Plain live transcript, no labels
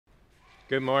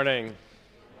Good morning.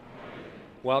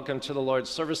 Welcome to the Lord's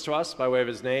service to us by way of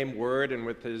his name, word, and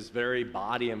with his very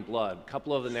body and blood. A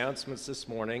couple of announcements this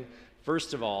morning.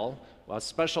 First of all, a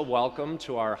special welcome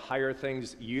to our Higher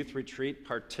Things Youth Retreat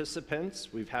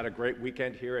participants. We've had a great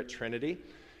weekend here at Trinity,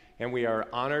 and we are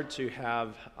honored to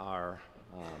have our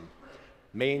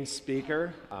main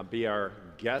speaker be our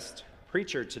guest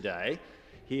preacher today.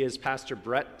 He is Pastor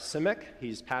Brett Simic.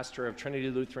 He's pastor of Trinity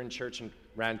Lutheran Church in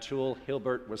Rantoul,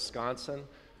 Hilbert, Wisconsin.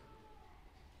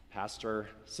 Pastor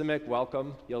Simic,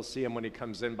 welcome. You'll see him when he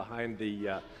comes in behind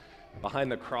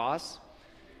the cross.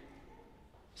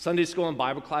 Sunday school and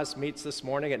Bible class meets this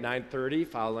morning at 9:30,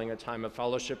 following a time of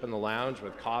fellowship in the lounge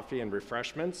with coffee and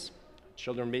refreshments.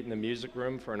 Children meet in the music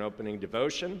room for an opening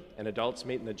devotion, and adults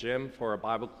meet in the gym for a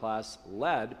Bible class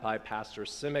led by Pastor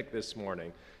Simic this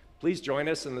morning. Please join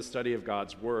us in the study of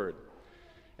God's Word.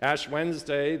 Ash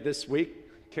Wednesday this week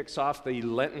kicks off the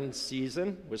Lenten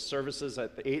season with services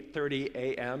at 8:30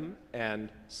 a.m. and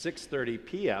 6:30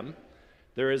 p.m.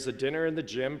 There is a dinner in the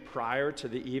gym prior to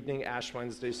the evening Ash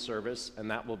Wednesday service,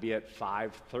 and that will be at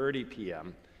 5:30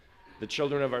 p.m. The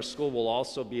children of our school will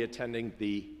also be attending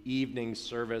the evening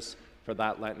service for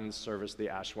that Lenten service, the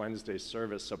Ash Wednesday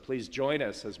service. So please join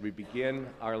us as we begin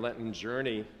our Lenten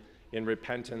journey in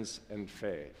repentance and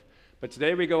faith. But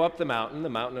today we go up the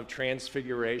mountain of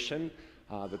Transfiguration,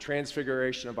 the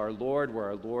transfiguration of our Lord, where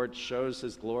our Lord shows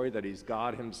his glory, that he's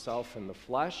God himself in the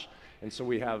flesh. And so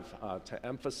we have, to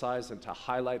emphasize and to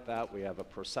highlight that, we have a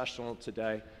processional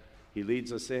today. He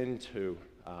leads us in to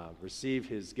receive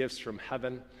his gifts from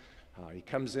heaven. He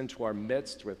comes into our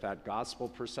midst with that gospel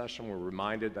procession. We're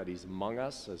reminded that he's among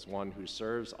us as one who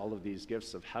serves all of these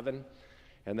gifts of heaven.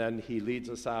 And then he leads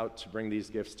us out to bring these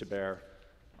gifts to bear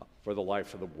for the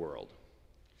life of the world.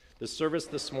 The service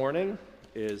this morning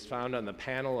is found on the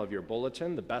panel of your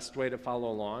bulletin. The best way to follow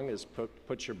along is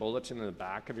put your bulletin in the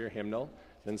back of your hymnal,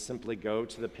 then simply go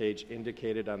to the page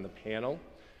indicated on the panel.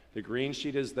 The green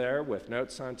sheet is there with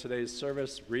notes on today's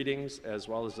service, readings, as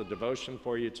well as a devotion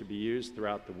for you to be used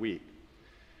throughout the week.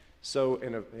 So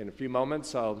in a few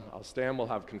moments, I'll stand. We'll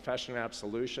have confession and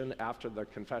absolution. After the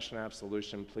confession and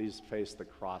absolution, please face the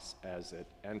cross as it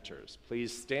enters.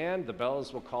 Please stand. The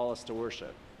bells will call us to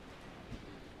worship.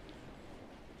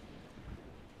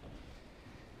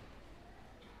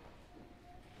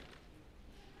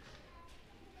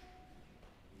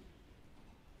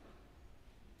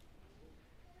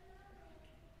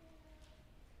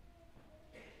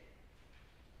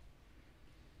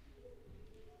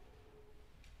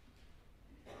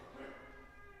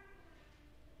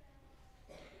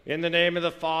 In the name of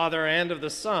the Father, and of the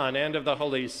Son, and of the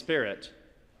Holy Spirit.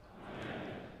 Amen.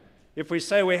 If we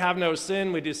say we have no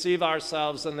sin, we deceive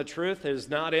ourselves, and the truth is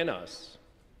not in us.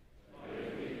 But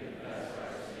if we confess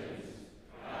our sins,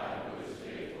 God, who is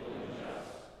faithful and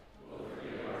just, will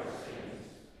forgive our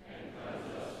sins and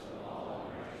cleanse us from all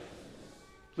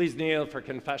unrighteousness. Please kneel for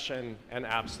confession and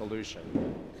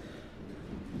absolution.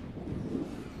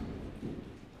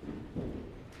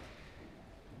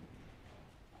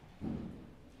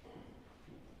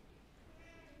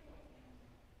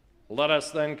 Let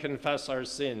us then confess our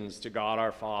sins to God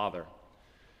our Father.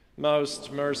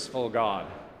 Most merciful God,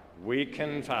 we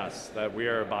confess that we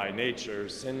are by nature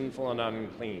sinful and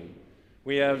unclean.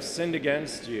 We have sinned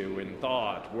against you in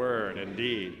thought, word, and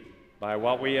deed, by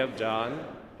what we have done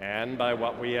and by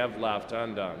what we have left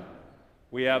undone.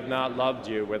 We have not loved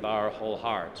you with our whole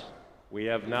heart. We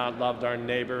have not loved our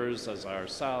neighbors as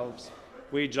ourselves.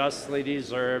 We justly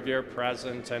deserve your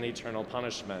present and eternal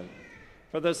punishment.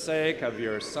 For the sake of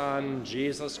your Son,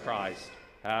 Jesus Christ,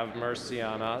 have mercy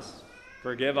on us,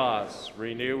 forgive us,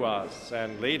 renew us,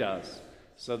 and lead us,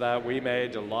 so that we may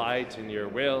delight in your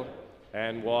will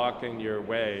and walk in your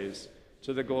ways,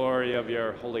 to the glory of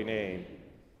your holy name.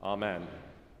 Amen.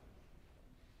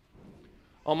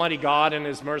 Almighty God, in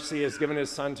his mercy, has given his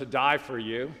Son to die for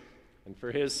you, and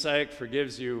for his sake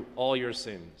forgives you all your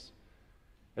sins.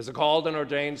 As a called and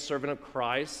ordained servant of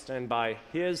Christ, and by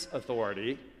his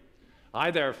authority,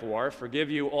 I, therefore, forgive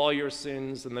you all your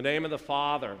sins in the name of the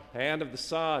Father, and of the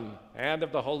Son, and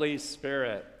of the Holy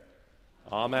Spirit.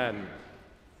 Amen.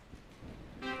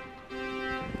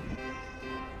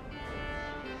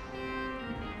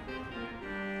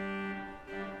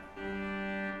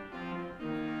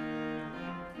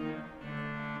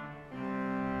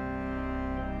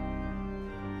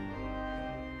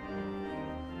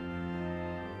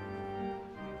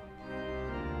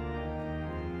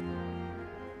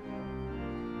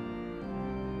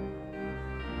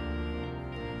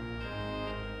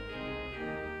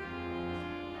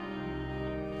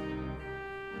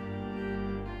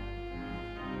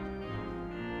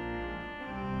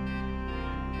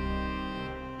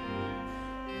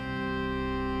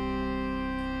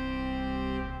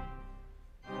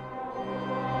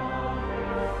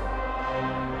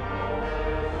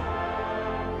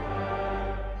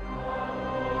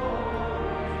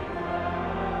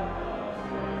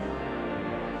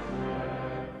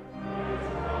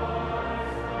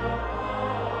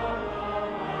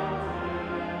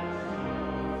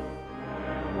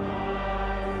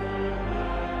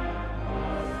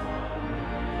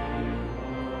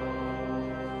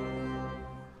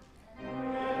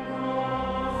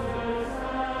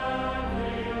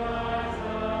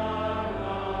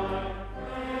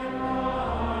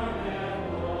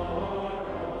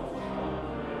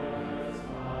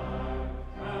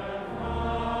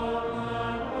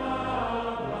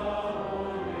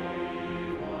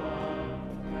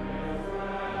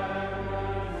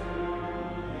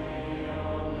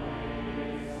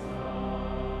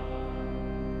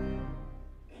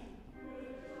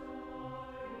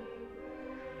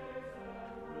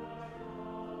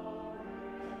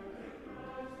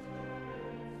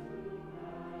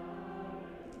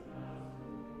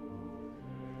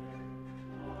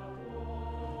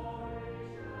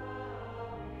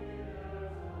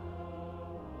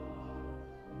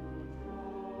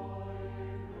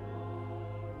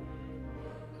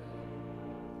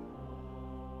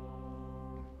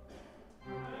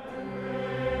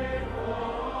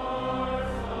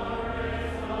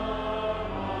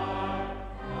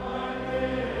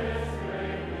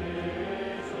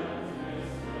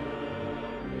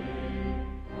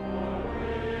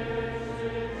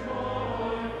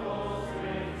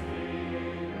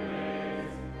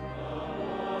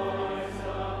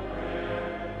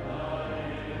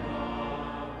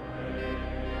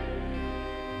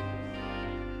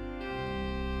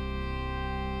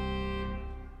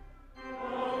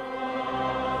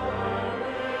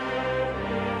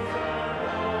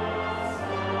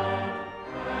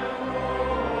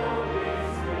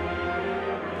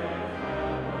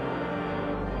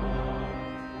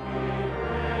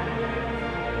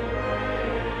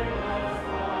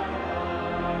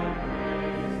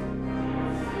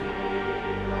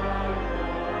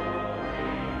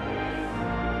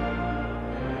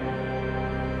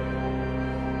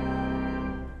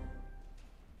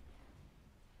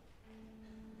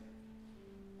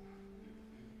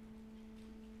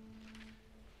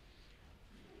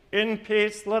 In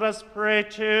peace, let us pray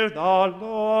to the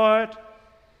Lord.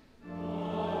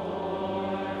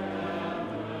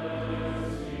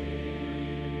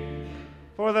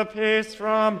 For the peace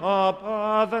from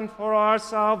above and for our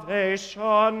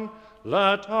salvation,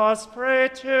 let us pray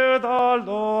to the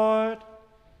Lord.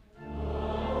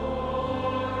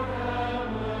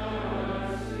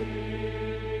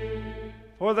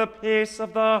 For the peace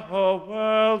of the whole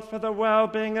world, for the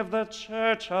well-being of the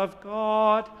Church of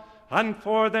God, and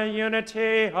for the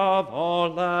unity of all,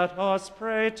 let us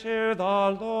pray to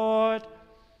the Lord.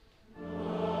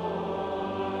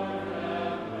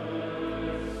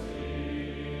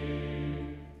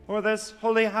 For this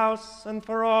holy house and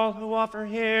for all who offer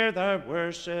here their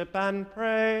worship and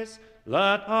praise,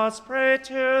 let us pray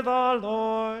to the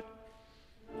Lord.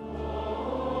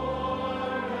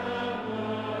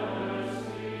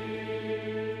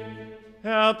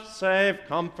 Help, save,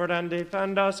 comfort, and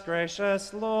defend us,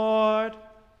 gracious Lord.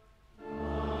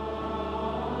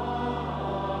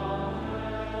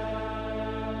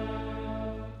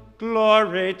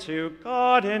 Glory to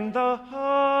God in the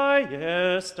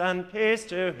highest, and peace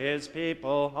to his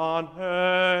people on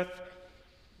earth.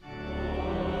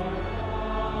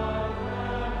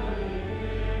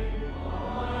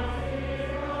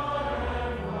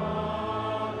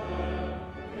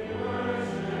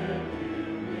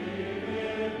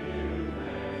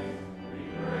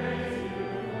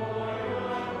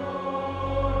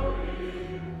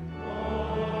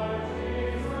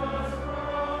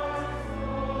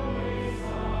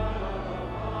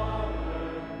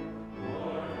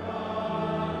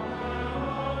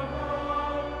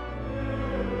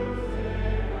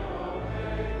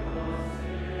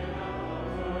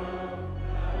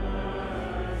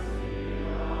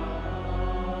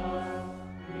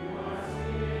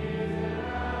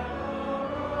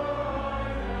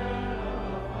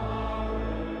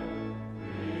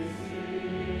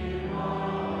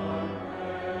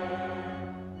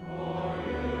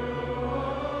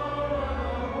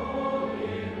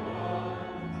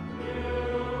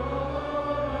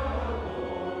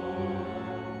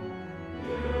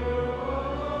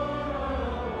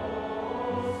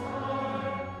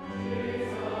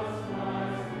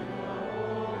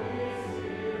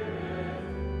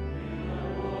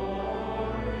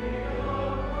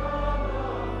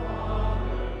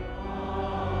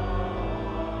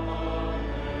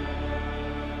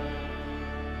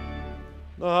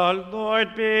 The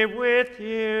Lord be with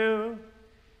you.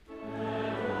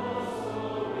 And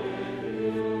also with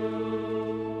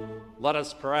you. Let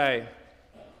us pray.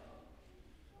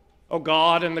 O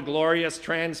God, in the glorious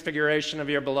transfiguration of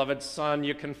your beloved Son,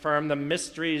 you confirm the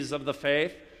mysteries of the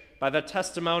faith by the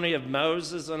testimony of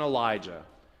Moses and Elijah.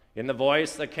 In the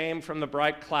voice that came from the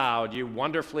bright cloud, you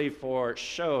wonderfully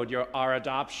foreshowed our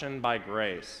adoption by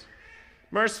grace.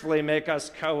 Mercifully make us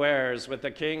co-heirs with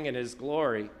the King in his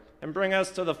glory, and bring us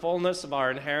to the fullness of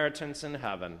our inheritance in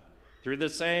heaven. Through the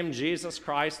same Jesus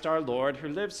Christ our Lord, who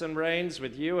lives and reigns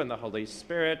with you in the Holy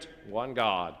Spirit, one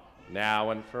God,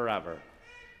 now and forever.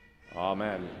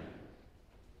 Amen.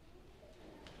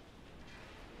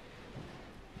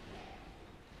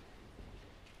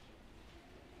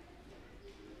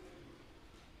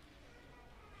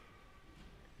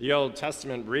 The Old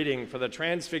Testament reading for the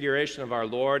transfiguration of our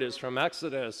Lord is from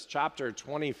Exodus chapter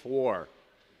 24.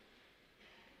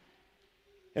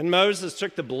 And Moses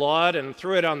took the blood and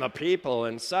threw it on the people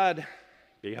and said,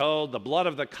 "Behold, the blood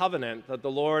of the covenant that the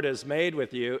Lord has made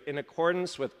with you in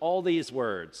accordance with all these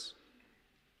words."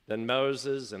 Then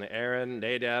Moses and Aaron,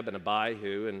 Nadab and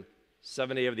Abihu, and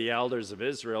 70 of the elders of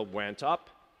Israel went up,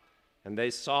 and they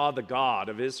saw the God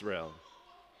of Israel.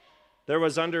 There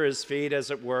was under his feet,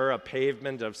 as it were, a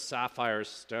pavement of sapphire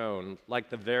stone, like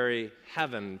the very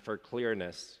heaven for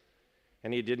clearness.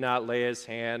 And he did not lay his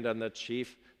hand on the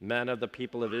chief men of the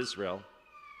people of Israel.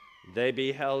 They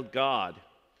beheld God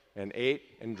and ate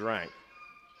and drank.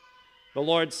 The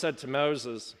Lord said to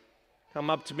Moses,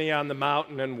 "Come up to me on the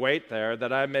mountain and wait there,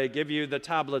 that I may give you the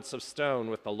tablets of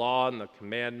stone with the law and the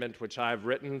commandment which I have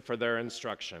written for their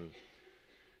instruction."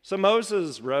 So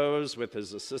Moses rose with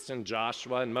his assistant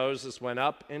Joshua, and Moses went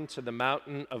up into the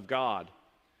mountain of God.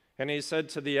 And he said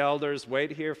to the elders,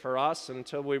 "Wait here for us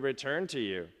until we return to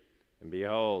you. And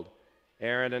behold,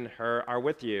 Aaron and Hur are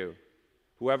with you.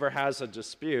 Whoever has a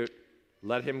dispute,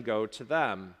 let him go to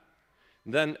them."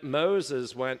 Then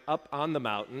Moses went up on the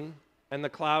mountain, and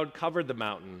the cloud covered the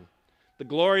mountain. The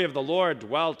glory of the Lord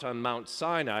dwelt on Mount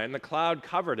Sinai, and the cloud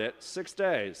covered it 6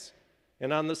 days.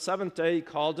 And on the 7th day he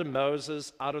called to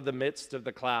Moses out of the midst of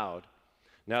the cloud.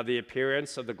 Now the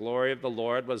appearance of the glory of the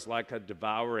Lord was like a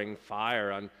devouring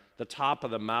fire on the top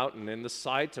of the mountain in the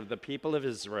sight of the people of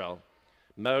Israel.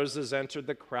 Moses entered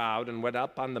the crowd and went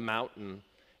up on the mountain,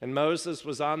 and Moses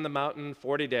was on the mountain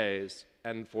 40 days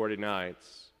and 40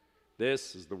 nights.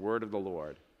 This is the word of the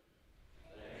Lord.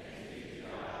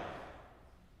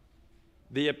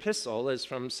 The epistle is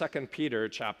from 2 Peter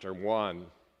chapter 1.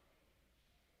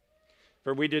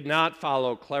 For we did not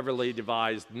follow cleverly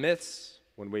devised myths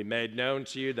when we made known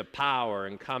to you the power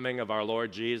and coming of our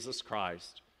Lord Jesus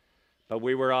Christ, but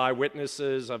we were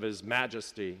eyewitnesses of his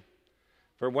majesty.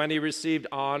 For when he received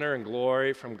honor and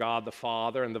glory from God the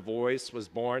Father, and the voice was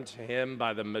borne to him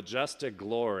by the majestic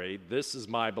glory, "This is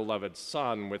my beloved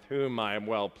Son, with whom I am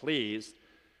well pleased,"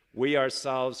 we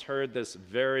ourselves heard this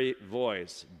very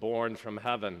voice borne from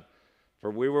heaven, for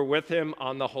we were with him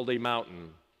on the holy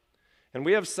mountain. And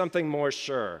we have something more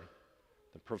sure,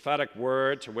 the prophetic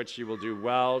word to which you will do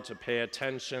well to pay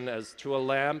attention as to a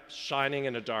lamp shining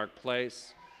in a dark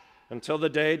place, until the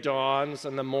day dawns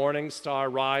and the morning star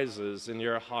rises in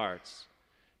your hearts,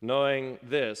 knowing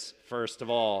this first of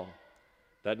all,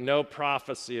 that no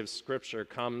prophecy of Scripture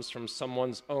comes from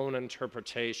someone's own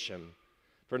interpretation.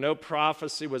 For no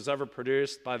prophecy was ever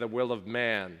produced by the will of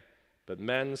man, but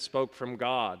men spoke from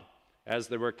God as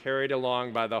they were carried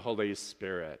along by the Holy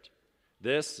Spirit.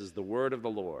 This is the word of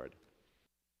the Lord.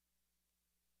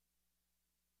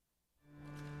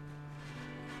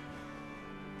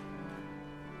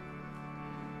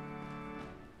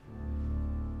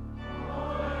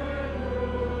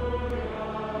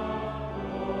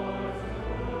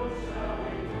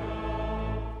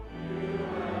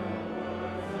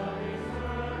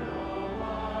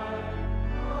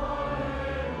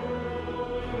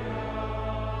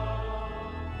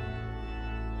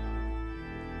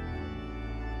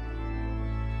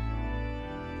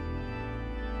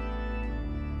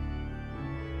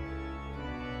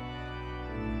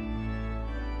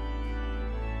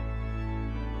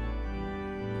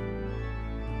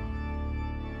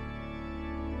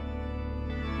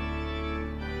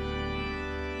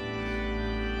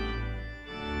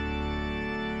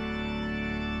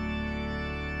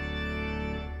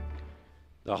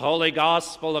 The Holy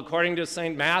Gospel according to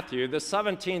St. Matthew, the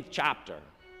 17th chapter.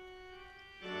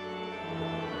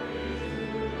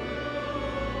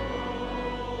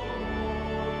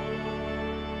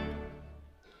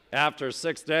 After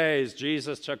 6 days,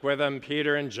 Jesus took with him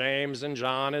Peter and James and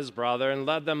John, his brother, and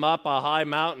led them up a high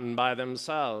mountain by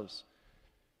themselves.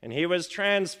 And he was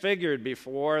transfigured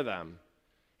before them,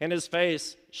 and his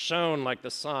face shone like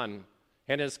the sun,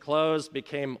 and his clothes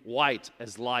became white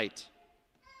as light.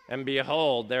 And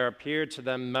behold, there appeared to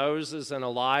them Moses and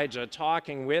Elijah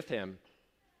talking with him.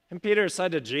 And Peter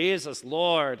said to Jesus,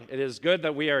 "Lord, it is good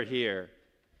that we are here.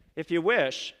 If you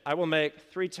wish, I will make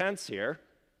 3 tents here,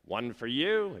 one for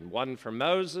you, and one for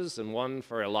Moses, and one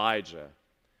for Elijah."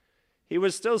 He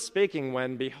was still speaking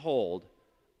when, behold,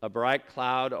 a bright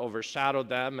cloud overshadowed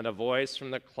them, and a voice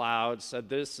from the cloud said,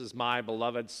 "This is my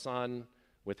beloved Son,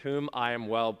 with whom I am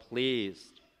well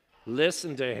pleased.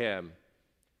 Listen to him."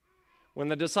 When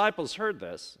the disciples heard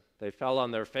this, they fell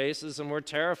on their faces and were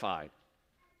terrified.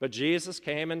 But Jesus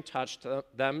came and touched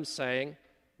them, saying,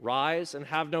 "Rise and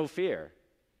have no fear."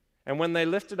 And when they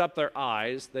lifted up their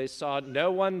eyes, they saw no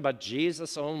one but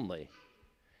Jesus only.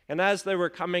 And as they were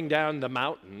coming down the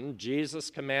mountain,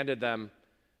 Jesus commanded them,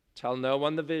 "Tell no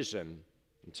one the vision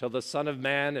until the Son of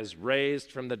Man is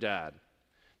raised from the dead."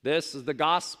 This is the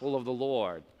gospel of the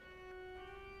Lord.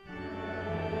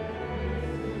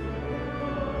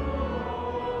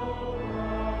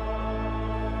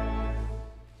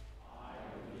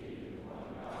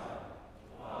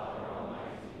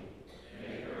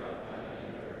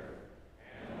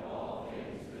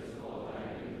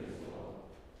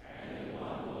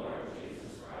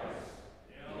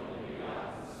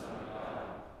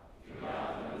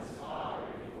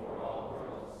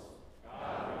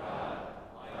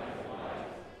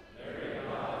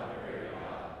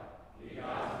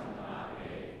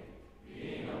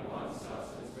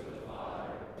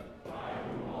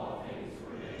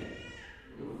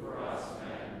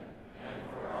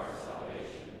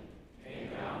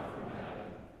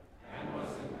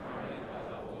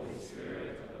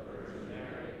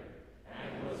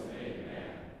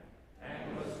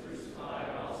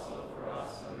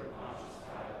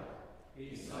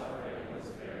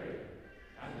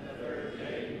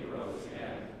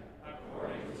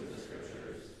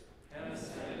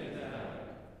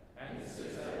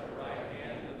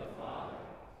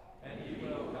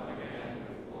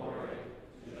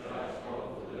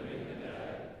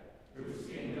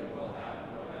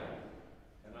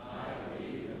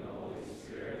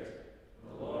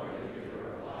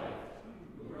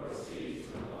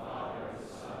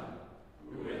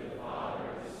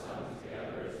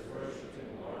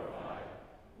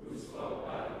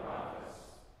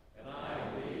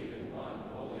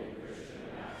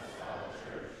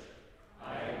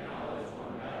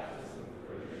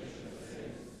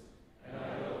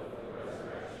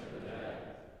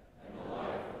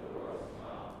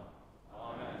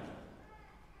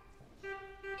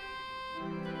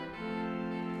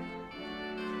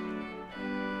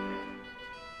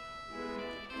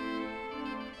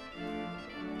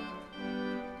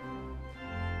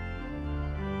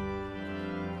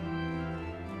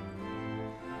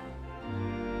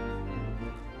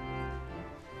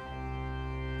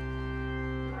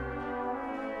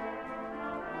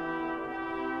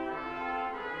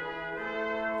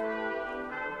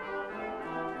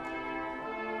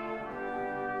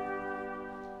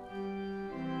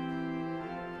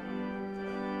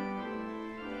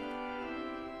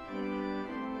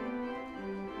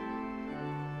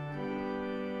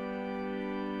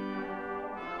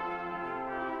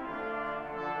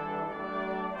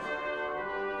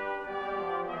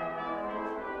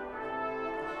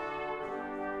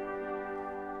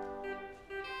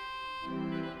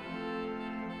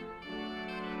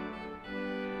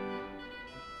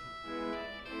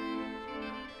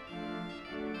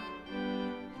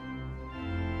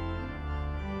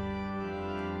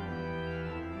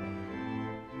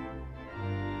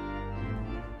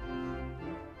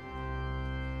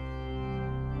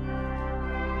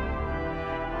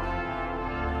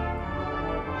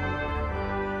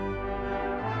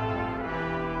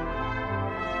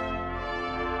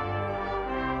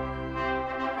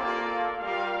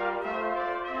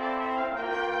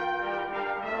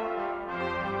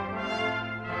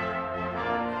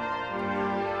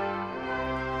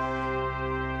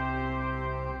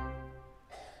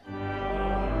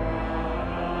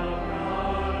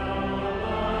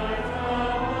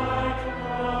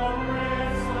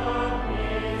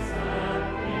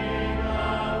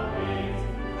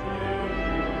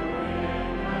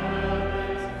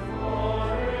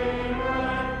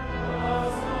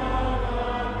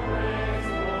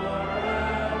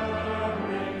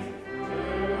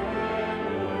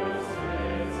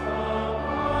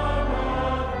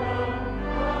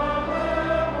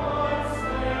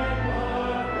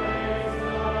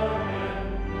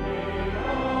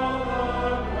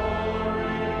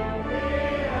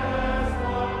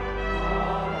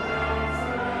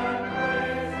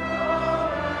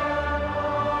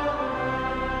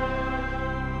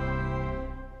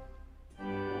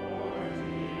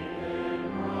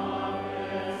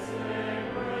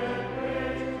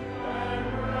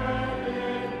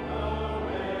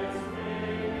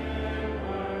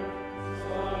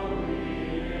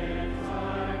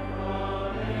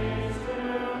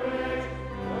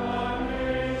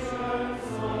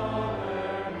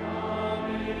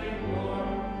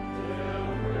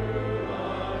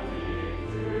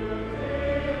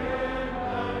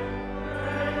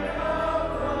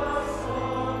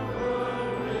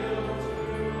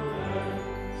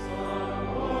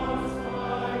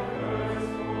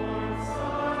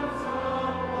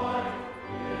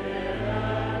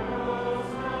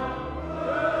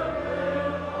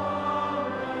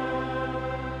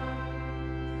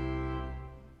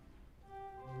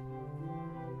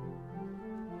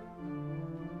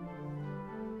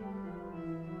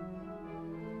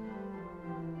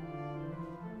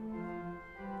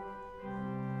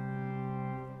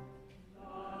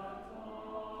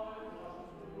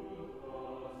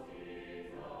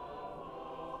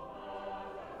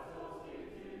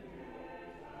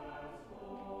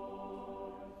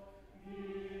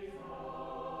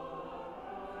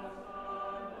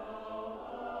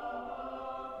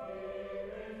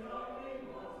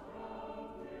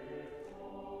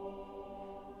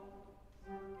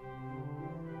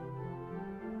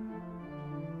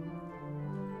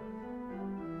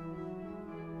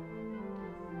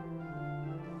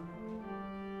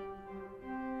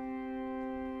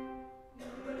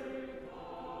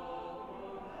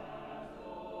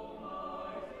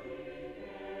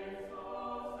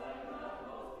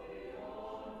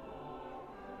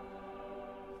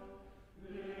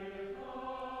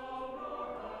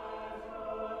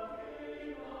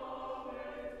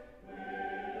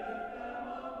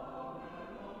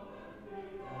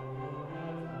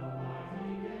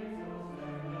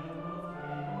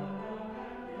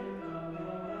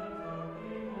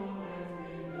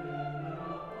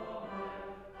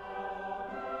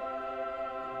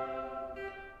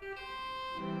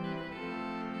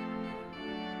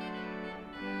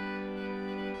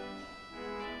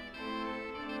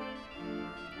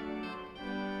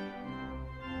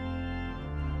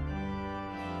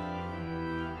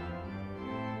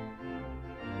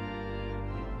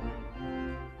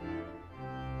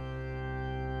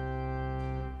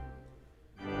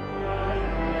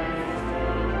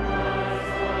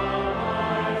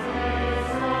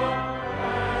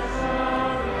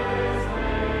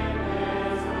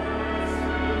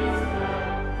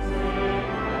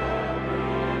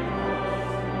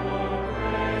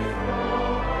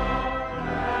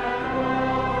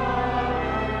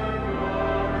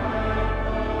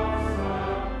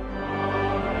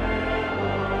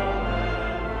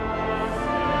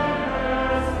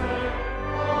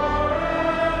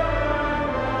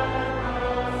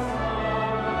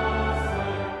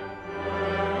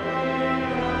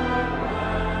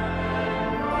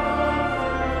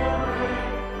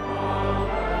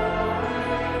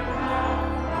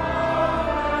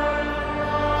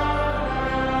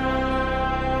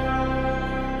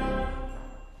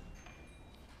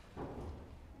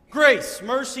 Grace,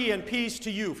 mercy, and peace to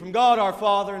you from God our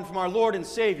Father and from our Lord and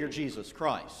Savior Jesus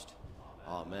Christ.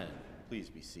 Amen. Please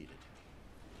be seated.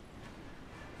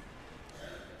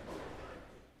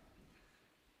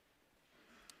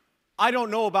 I don't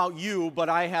know about you, but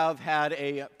I have had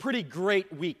a pretty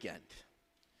great weekend.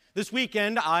 This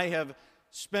weekend, I have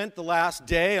spent the last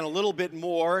day and a little bit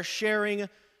more sharing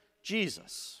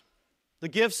Jesus, the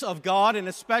gifts of God, and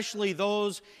especially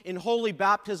those in holy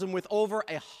baptism with over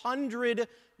 100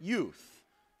 youth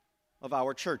of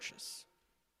our churches.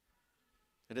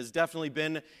 It has definitely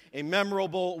been a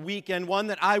memorable weekend, one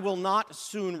that I will not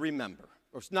soon remember,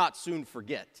 or not soon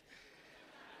forget.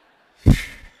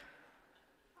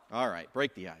 All right,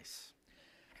 break the ice.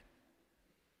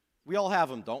 We all have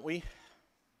them, don't we?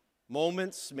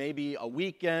 Moments, maybe a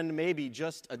weekend, maybe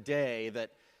just a day that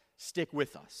stick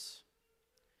with us.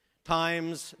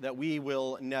 Times that we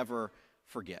will never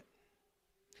forget.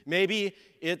 Maybe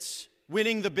it's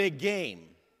winning the big game.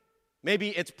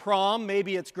 Maybe it's prom,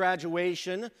 maybe it's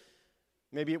graduation,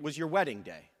 maybe it was your wedding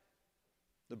day.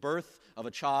 The birth of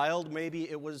a child, maybe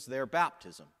it was their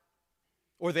baptism,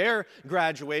 or their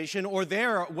graduation, or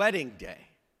their wedding day.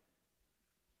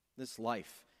 This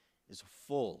life is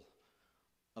full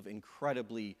of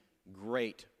incredibly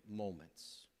great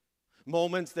moments.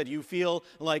 Moments that you feel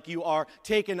like you are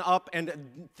taken up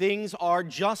and things are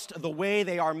just the way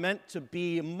they are meant to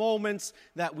be. Moments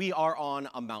that we are on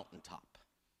a mountaintop.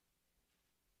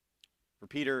 For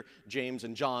Peter, James,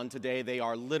 and John today, they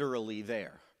are literally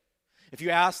there. If you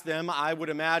ask them, I would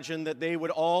imagine that they would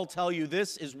all tell you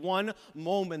this is one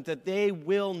moment that they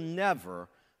will never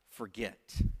forget.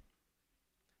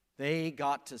 They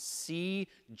got to see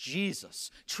Jesus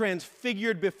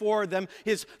transfigured before them,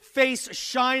 his face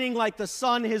shining like the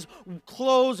sun, his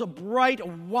clothes bright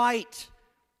white.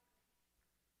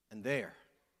 And there,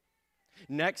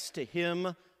 next to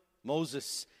him,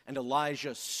 Moses and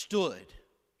Elijah stood,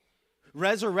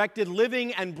 resurrected,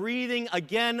 living and breathing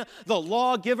again, the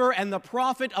lawgiver and the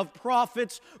prophet of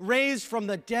prophets, raised from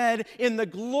the dead in the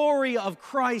glory of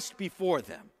Christ before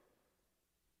them.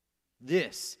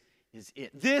 This is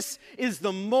it. This is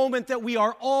the moment that we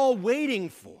are all waiting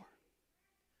for.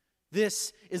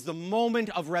 This is the moment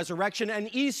of resurrection, and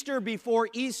Easter before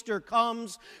Easter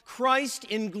comes, Christ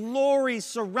in glory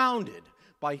surrounded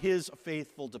by his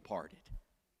faithful departed.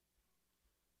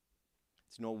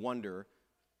 It's no wonder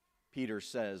Peter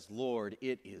says, Lord,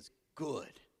 it is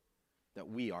good that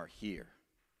we are here.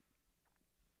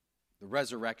 The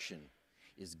resurrection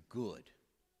is good.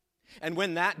 And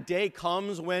when that day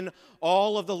comes, when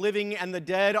all of the living and the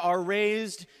dead are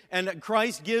raised, and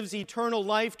Christ gives eternal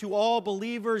life to all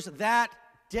believers that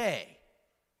day,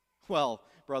 well,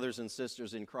 brothers and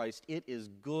sisters in Christ, it is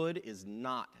good is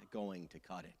not going to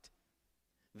cut it.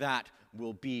 That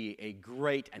will be a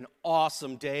great and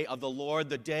awesome day of the Lord,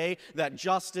 the day that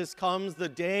justice comes, the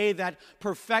day that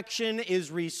perfection is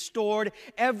restored,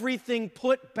 everything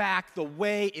put back the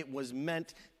way it was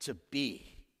meant to be.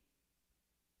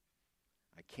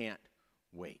 I can't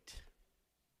wait.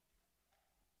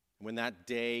 When that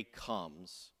day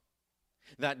comes,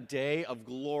 that day of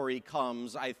glory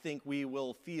comes, I think we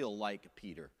will feel like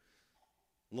Peter.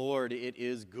 Lord, it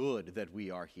is good that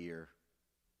we are here.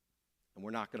 And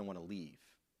we're not going to want to leave.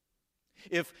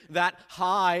 If that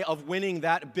high of winning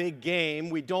that big game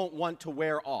we don't want to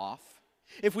wear off,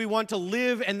 if we want to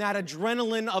live in that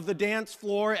adrenaline of the dance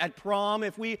floor at prom,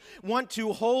 if we want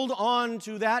to hold on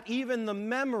to that, even the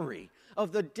memory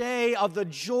of the day of the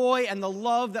joy and the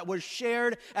love that was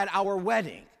shared at our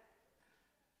wedding,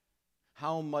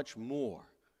 how much more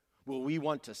will we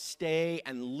want to stay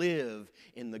and live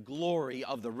in the glory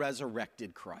of the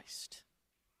resurrected Christ?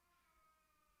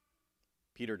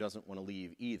 Peter doesn't want to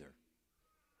leave either.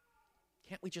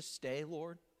 Can't we just stay,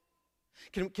 Lord?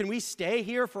 Can we stay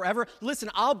here forever? Listen,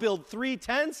 I'll build 3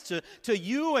 tents to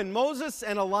you and Moses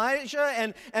and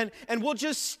Elijah, and we'll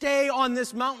just stay on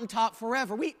this mountaintop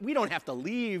forever. We don't have to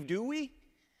leave, do we?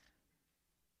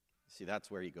 See,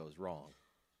 that's where he goes wrong.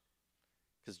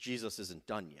 Because Jesus isn't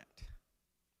done yet.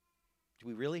 Do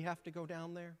we really have to go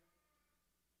down there?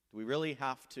 Do we really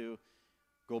have to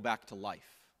go back to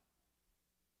life?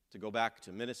 To go back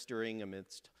to ministering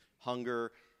amidst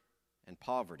hunger and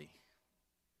poverty?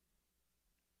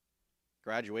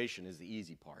 Graduation is the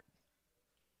easy part.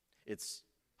 It's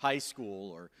high school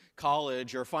or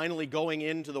college or finally going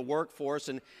into the workforce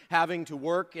and having to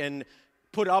work and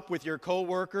put up with your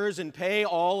coworkers and pay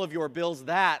all of your bills.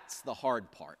 That's the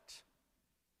hard part.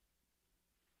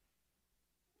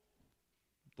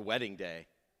 The wedding day,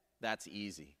 that's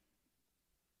easy.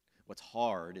 What's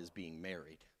hard is being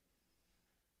married.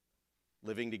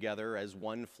 living together as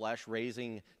one flesh,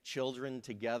 raising children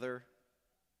together,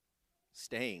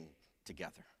 staying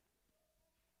together.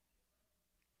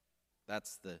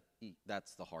 That's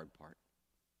the hard part.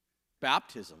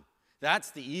 Baptism,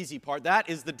 that's the easy part. That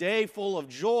is the day full of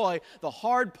joy. The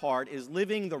hard part is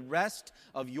living the rest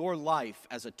of your life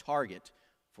as a target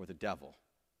for the devil.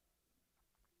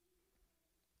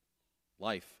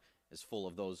 Life is full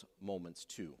of those moments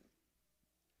too.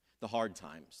 The hard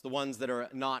times, the ones that are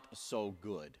not so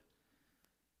good.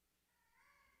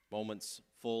 Moments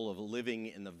full of living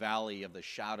in the valley of the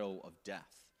shadow of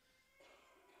death,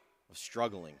 of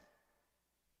struggling,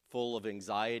 full of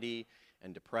anxiety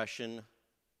and depression,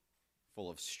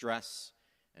 full of stress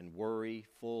and worry,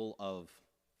 full of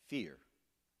fear.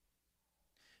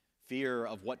 Fear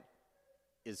of what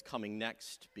is coming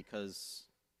next, because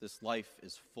this life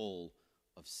is full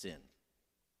of sin.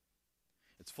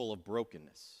 It's full of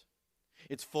brokenness.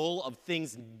 It's full of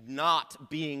things not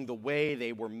being the way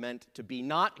they were meant to be,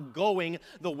 not going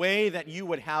the way that you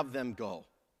would have them go.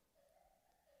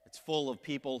 It's full of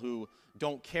people who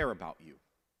don't care about you.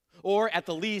 Or at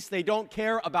the least, they don't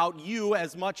care about you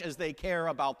as much as they care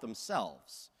about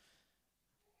themselves.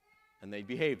 And they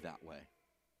behave that way.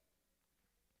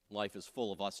 Life is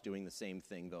full of us doing the same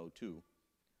thing, though, too.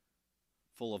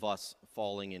 Full of us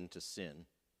falling into sin.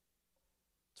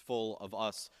 It's full of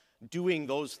us doing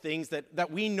those things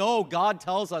that we know God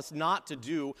tells us not to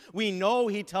do. We know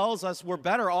He tells us we're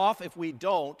better off if we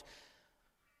don't.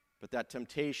 But that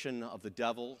temptation of the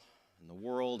devil and the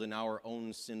world and our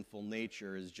own sinful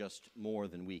nature is just more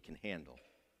than we can handle.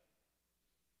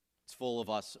 It's full of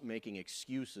us making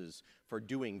excuses for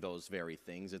doing those very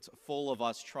things. It's full of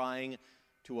us trying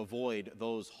to avoid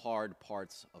those hard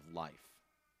parts of life.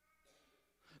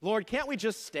 Lord, can't we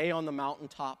just stay on the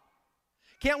mountaintop?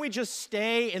 Can't we just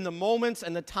stay in the moments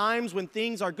and the times when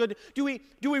things are good? Do we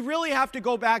really have to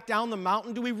go back down the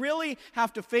mountain? Do we really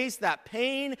have to face that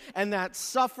pain and that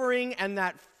suffering and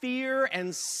that fear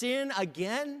and sin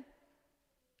again?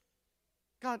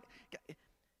 God,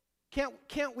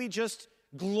 can't we just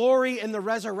glory in the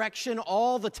resurrection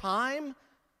all the time?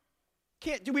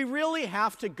 Do we really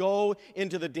have to go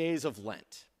into the days of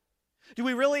Lent? Do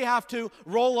we really have to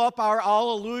roll up our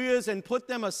hallelujahs and put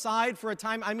them aside for a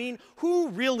time? I mean, who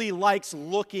really likes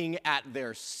looking at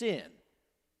their sin?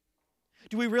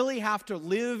 Do we really have to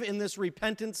live in this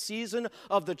repentance season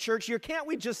of the church year? Can't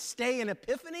we just stay in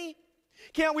Epiphany?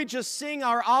 Can't we just sing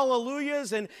our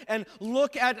hallelujahs and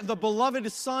look at the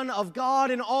beloved Son of God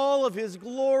in all of His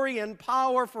glory and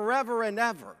power forever and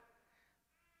ever?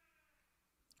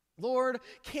 Lord,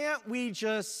 can't we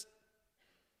just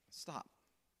stop?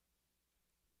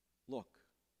 Look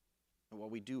at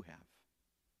what we do have.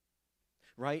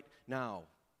 Right now,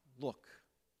 look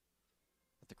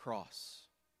at the cross,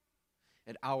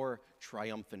 at our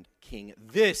triumphant King.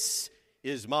 This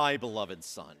is my beloved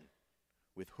Son,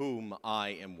 with whom I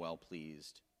am well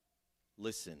pleased.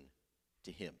 Listen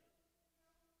to Him.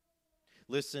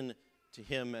 Listen to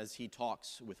Him as He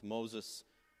talks with Moses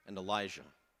and Elijah.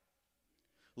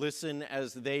 Listen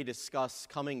as they discuss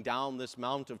coming down this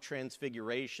Mount of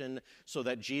Transfiguration so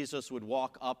that Jesus would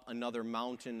walk up another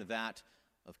mountain, that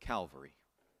of Calvary.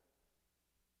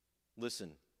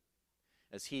 Listen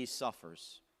as He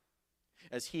suffers,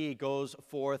 as He goes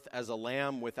forth as a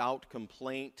lamb without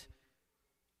complaint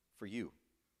for you,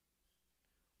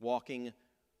 walking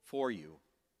for you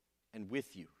and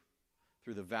with you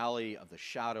through the valley of the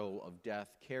shadow of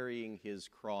death, carrying His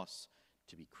cross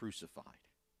to be crucified.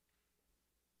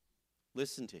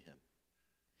 Listen to Him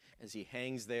as He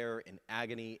hangs there in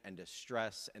agony and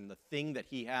distress, and the thing that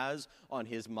He has on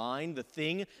His mind, the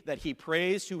thing that He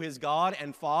prays to His God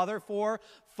and Father for,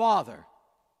 Father,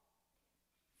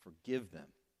 forgive them,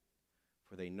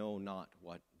 for they know not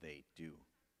what they do.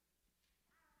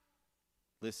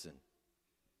 Listen,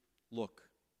 look,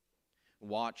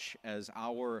 watch as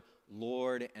our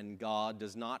Lord and God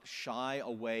does not shy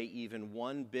away even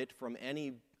one bit from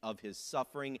any of His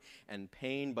suffering and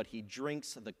pain, but He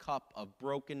drinks the cup of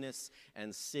brokenness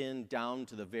and sin down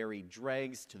to the very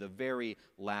dregs, to the very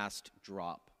last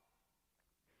drop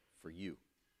for you.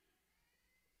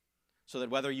 So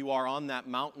that whether you are on that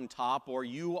mountaintop or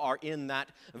you are in that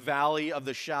valley of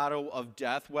the shadow of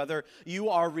death, whether you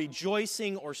are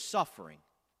rejoicing or suffering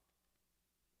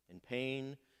in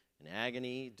pain, in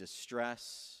agony,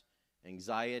 distress,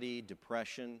 anxiety,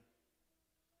 depression,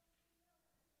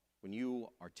 when you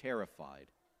are terrified,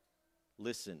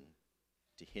 listen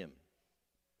to Him.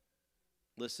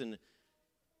 Listen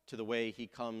to the way He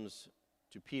comes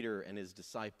to Peter and his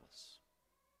disciples.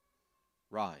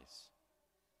 Rise,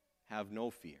 have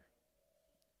no fear.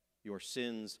 Your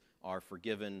sins are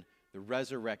forgiven. The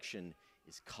resurrection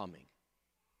is coming.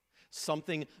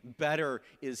 Something better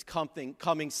is coming.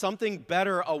 Something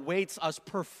better awaits us.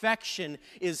 Perfection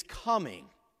is coming.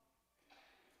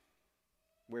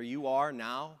 Where you are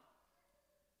now,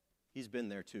 he's been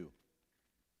there too.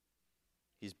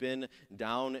 He's been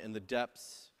down in the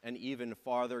depths and even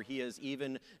farther. He has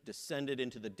even descended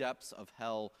into the depths of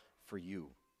hell for you.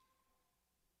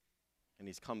 And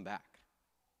he's come back.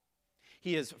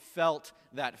 He has felt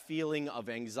that feeling of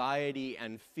anxiety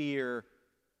and fear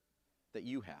that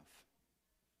you have.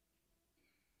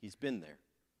 He's been there.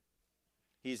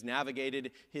 He's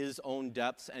navigated his own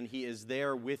depths, and he is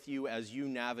there with you as you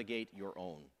navigate your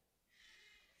own.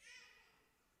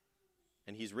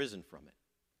 And he's risen from it.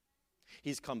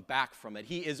 He's come back from it.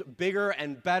 He is bigger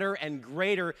and better and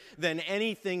greater than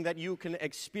anything that you can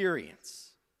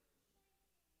experience.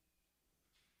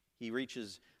 He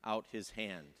reaches out his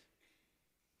hand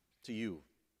to you,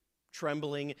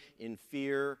 trembling in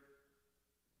fear.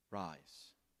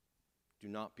 Rise. Do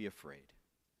not be afraid.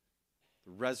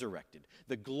 The resurrected,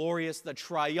 the glorious, the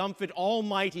triumphant,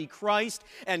 almighty Christ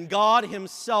and God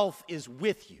himself is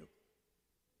with you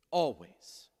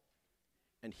always.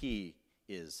 And he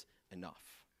is enough.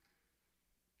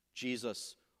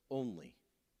 Jesus only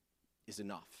is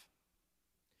enough.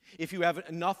 If you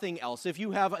have nothing else, if you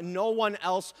have no one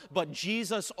else but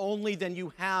Jesus only, then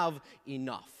you have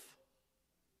enough.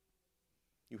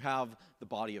 You have the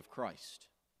body of Christ.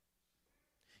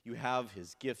 You have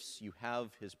his gifts. You have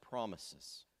his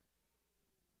promises.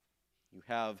 You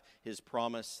have his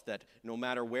promise that no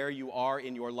matter where you are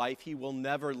in your life, he will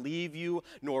never leave you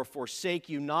nor forsake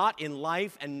you, not in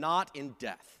life and not in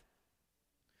death.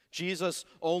 Jesus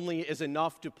only is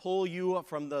enough to pull you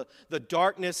from the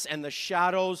darkness and the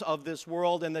shadows of this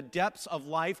world and the depths of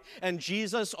life. And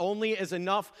Jesus only is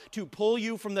enough to pull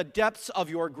you from the depths of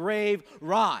your grave.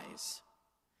 Rise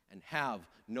and have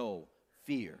no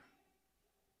fear.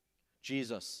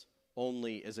 Jesus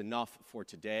only is enough for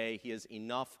today. He is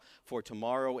enough for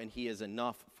tomorrow, and he is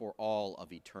enough for all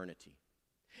of eternity.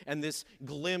 And this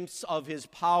glimpse of his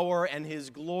power and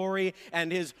his glory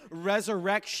and his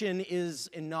resurrection is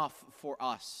enough for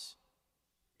us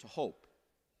to hope,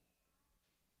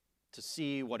 to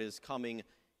see what is coming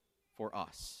for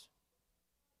us.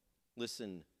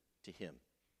 Listen to him.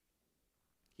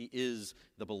 He is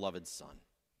the beloved Son.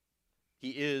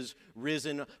 He is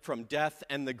risen from death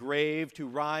and the grave to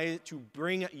rise, to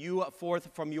bring you forth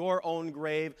from your own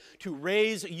grave, to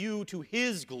raise you to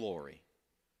his glory,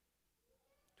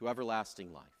 to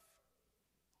everlasting life.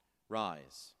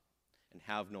 Rise and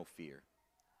have no fear.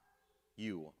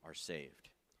 You are saved.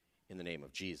 In the name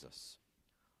of Jesus.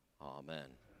 Amen.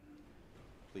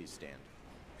 Please stand.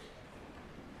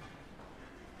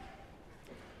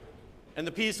 And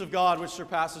the peace of God, which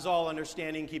surpasses all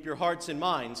understanding, keep your hearts and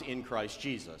minds in Christ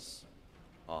Jesus.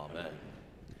 Amen.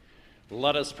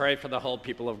 Let us pray for the whole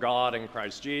people of God in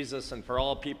Christ Jesus and for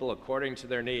all people according to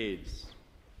their needs.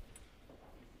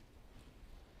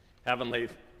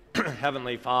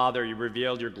 Heavenly Father, you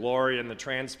revealed your glory in the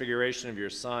transfiguration of your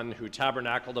Son, who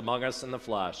tabernacled among us in the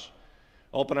flesh.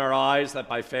 Open our eyes that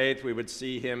by faith we would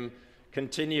see him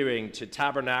continuing to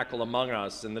tabernacle among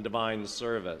us in the divine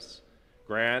service.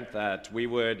 Grant that we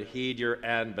would heed your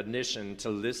admonition to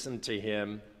listen to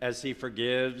him as he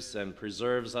forgives and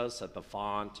preserves us at the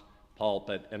font,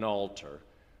 pulpit, and altar.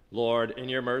 Lord, in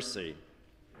your mercy.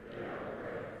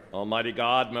 Almighty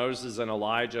God, Moses and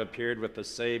Elijah appeared with the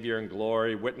Savior in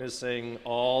glory, witnessing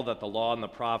all that the law and the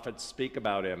prophets speak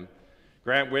about him.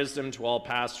 Grant wisdom to all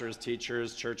pastors,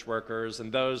 teachers, church workers,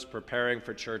 and those preparing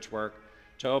for church work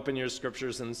to open your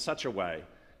scriptures in such a way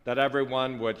that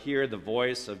everyone would hear the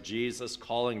voice of Jesus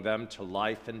calling them to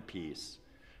life and peace.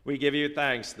 We give you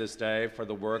thanks this day for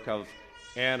the work of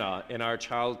Anna in our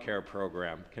child care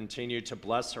program. Continue to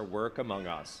bless her work among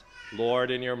us.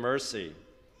 Lord, in your mercy.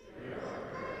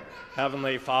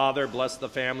 Heavenly Father, bless the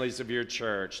families of your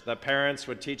church, that parents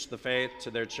would teach the faith to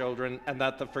their children, and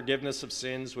that the forgiveness of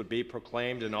sins would be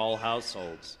proclaimed in all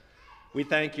households. We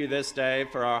thank you this day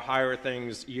for our Higher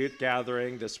Things youth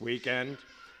gathering this weekend,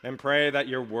 and pray that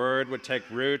your word would take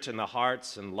root in the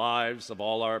hearts and lives of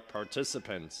all our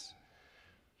participants.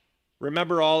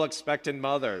 Remember all expectant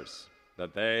mothers,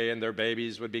 that they and their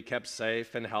babies would be kept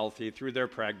safe and healthy through their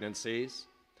pregnancies.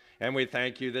 And we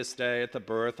thank you this day at the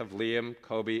birth of Liam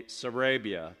Kobe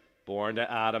Sarabia, born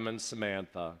to Adam and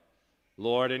Samantha.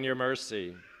 Lord, in your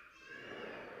mercy.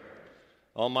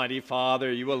 Almighty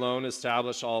Father, you alone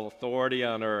establish all authority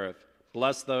on earth.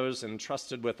 Bless those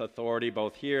entrusted with authority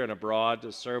both here and abroad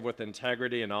to serve with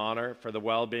integrity and honor for the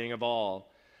well-being of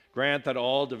all. Grant that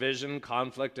all division,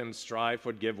 conflict, and strife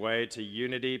would give way to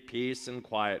unity, peace, and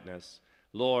quietness.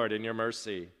 Lord, in your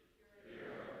mercy.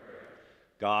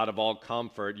 God of all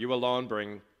comfort, you alone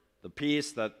bring the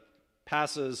peace that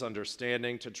passes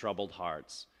understanding to troubled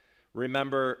hearts.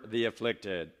 Remember the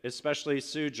afflicted, especially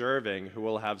Sue Jerving, who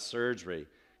will have surgery,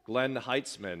 Glenn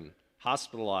Heitzman,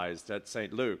 hospitalized at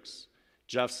St. Luke's,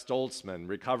 Jeff Stoltzman,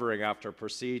 recovering after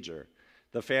procedure,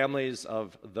 the families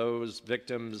of those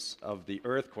victims of the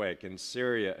earthquake in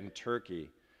Syria and Turkey,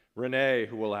 Renee,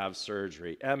 who will have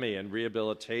surgery, Emmy in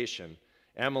rehabilitation,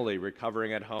 Emily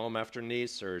recovering at home after knee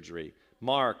surgery,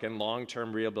 Mark in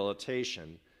long-term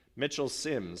rehabilitation, Mitchell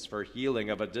Sims for healing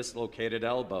of a dislocated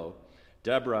elbow,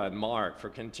 Deborah and Mark for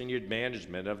continued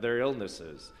management of their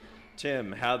illnesses,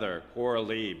 Tim, Heather,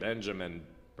 Coralie, Benjamin,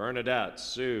 Bernadette,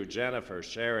 Sue, Jennifer,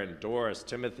 Sharon, Doris,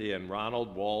 Timothy, and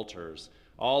Ronald Walters,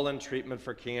 all in treatment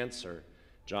for cancer,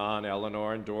 John,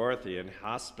 Eleanor, and Dorothy in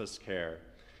hospice care,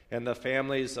 and the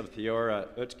families of Theora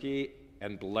Utke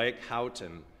and Blake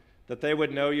Houghton, that they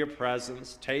would know your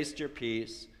presence, taste your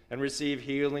peace, and receive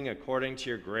healing according to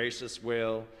your gracious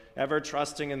will, ever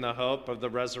trusting in the hope of the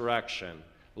resurrection.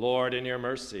 Lord, in your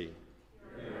mercy.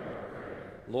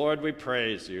 Lord, we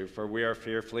praise you, for we are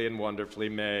fearfully and wonderfully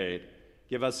made.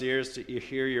 Give us ears to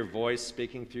hear your voice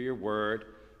speaking through your word,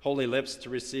 holy lips to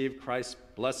receive Christ's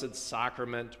blessed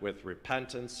sacrament with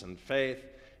repentance and faith,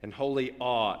 and holy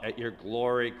awe at your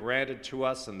glory granted to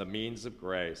us in the means of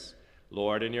grace.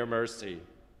 Lord, in your mercy.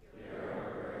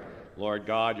 Lord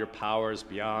God, your power is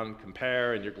beyond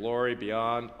compare and your glory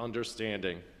beyond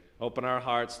understanding. Open our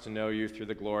hearts to know you through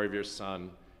the glory of your Son,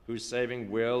 whose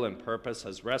saving will and purpose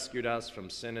has rescued us from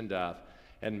sin and death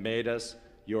and made us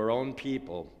your own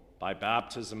people by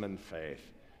baptism and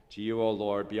faith. To you, O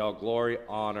Lord, be all glory,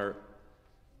 honor,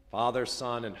 Father,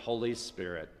 Son, and Holy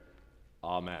Spirit.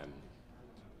 Amen.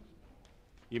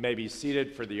 You may be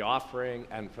seated for the offering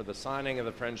and for the signing of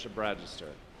the Friendship Register.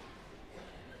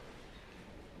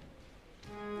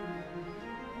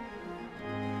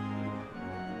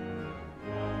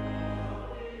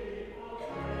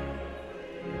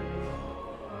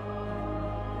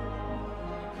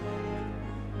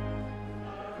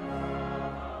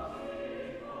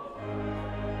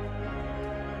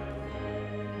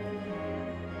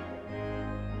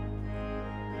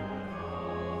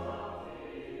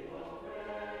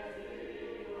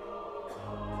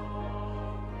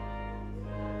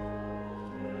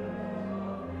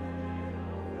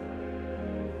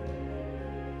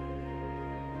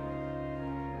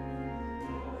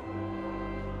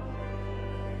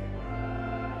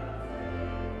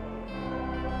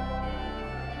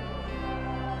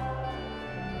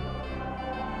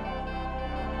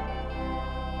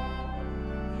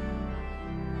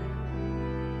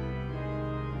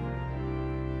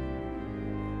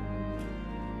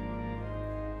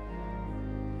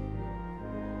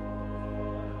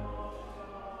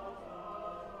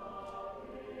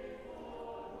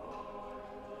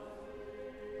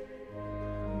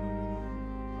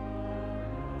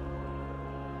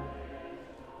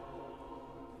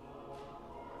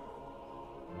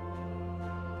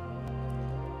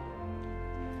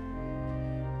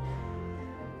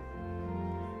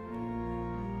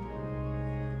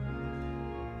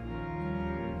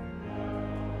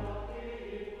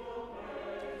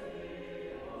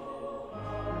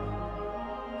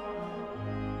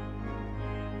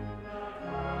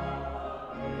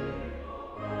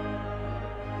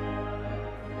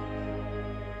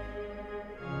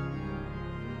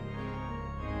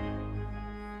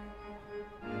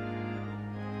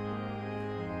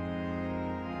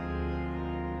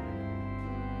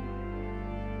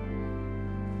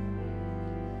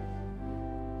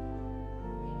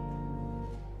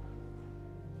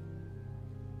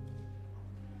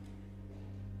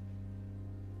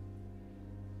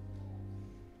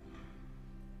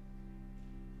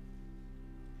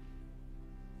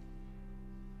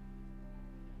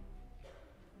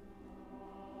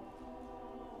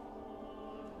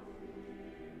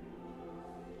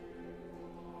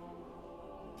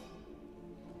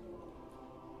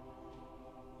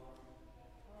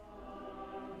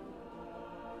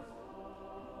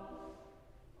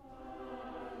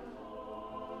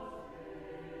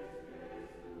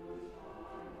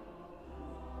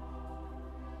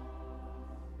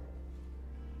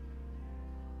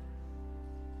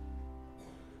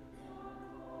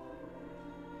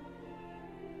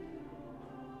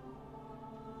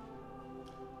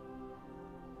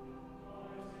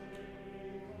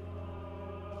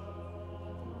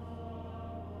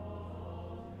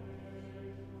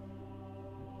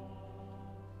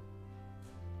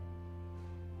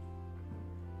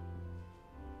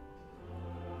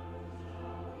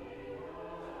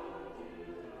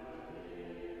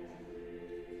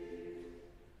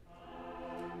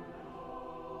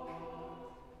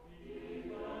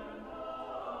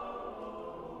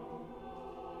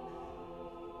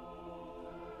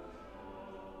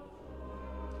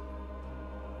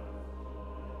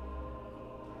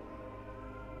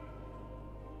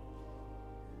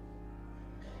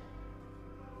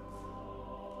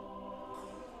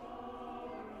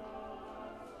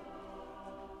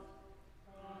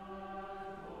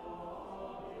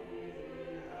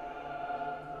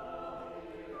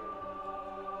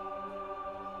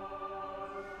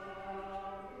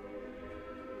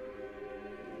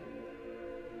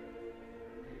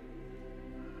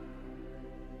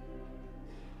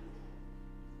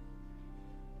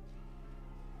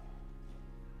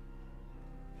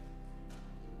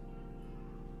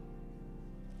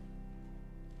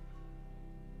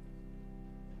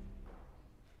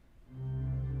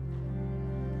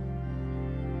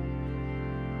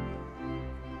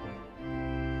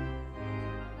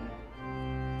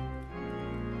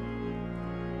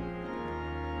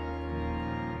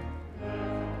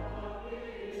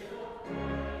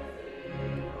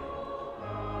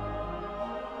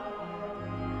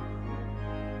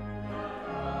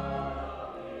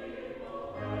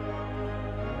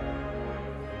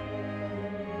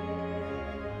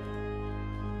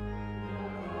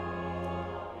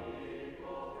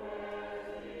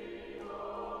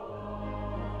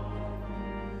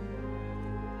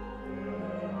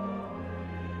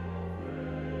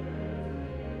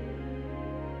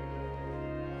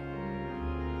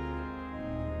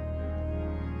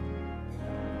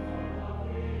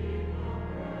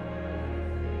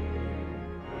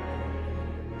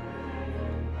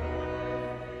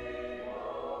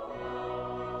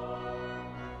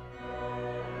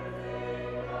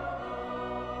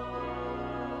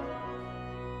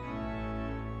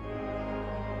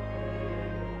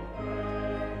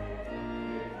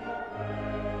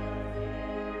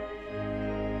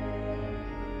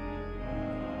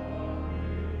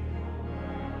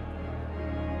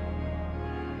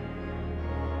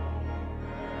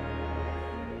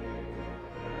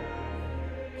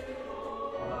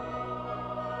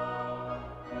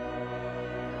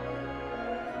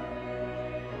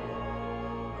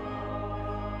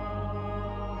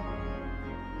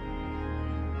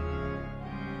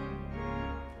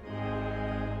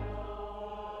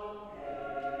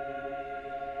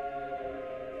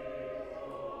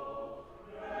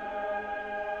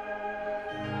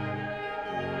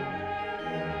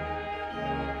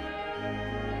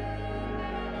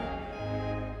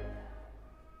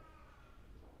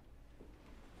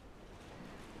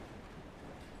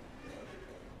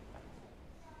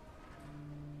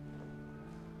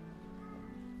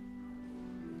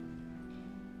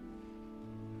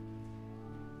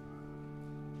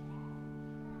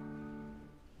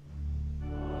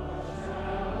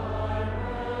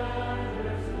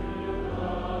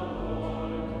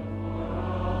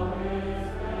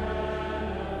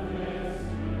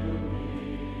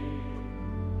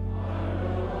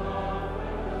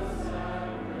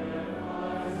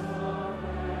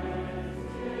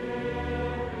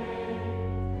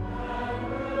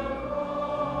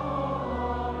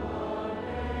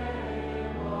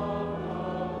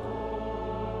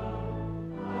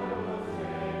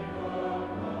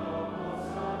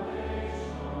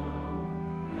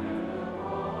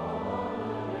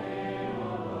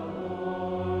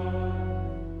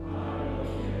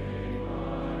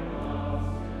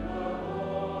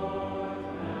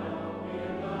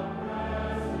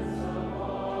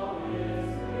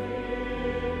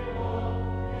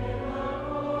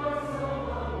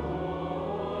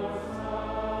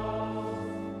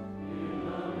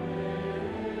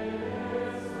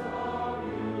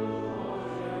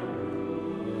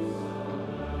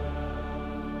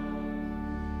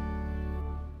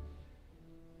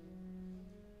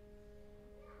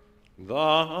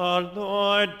 The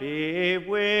Lord be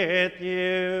with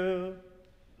you.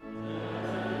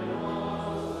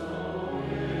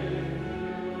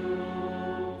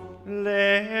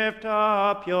 Lift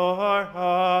up your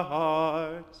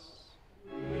hearts.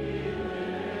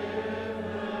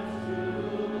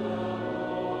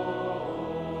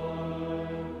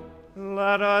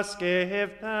 Let us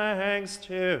give thanks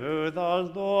to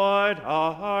the Lord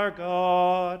our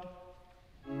God.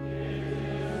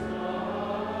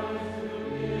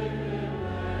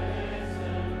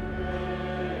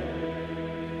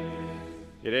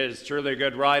 It is truly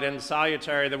good, right, and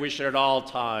salutary that we should at all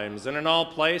times and in all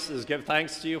places give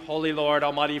thanks to you, Holy Lord,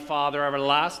 Almighty Father,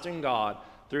 everlasting God,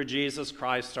 through Jesus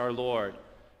Christ our Lord,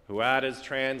 who at his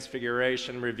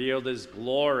transfiguration revealed his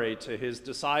glory to his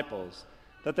disciples,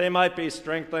 that they might be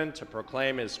strengthened to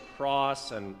proclaim his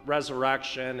cross and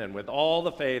resurrection, and with all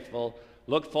the faithful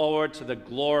look forward to the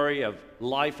glory of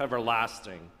life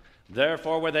everlasting.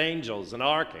 Therefore, with angels and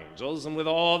archangels and with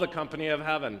all the company of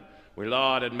heaven, we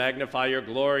laud and magnify your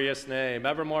glorious name,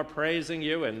 evermore praising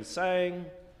you and saying,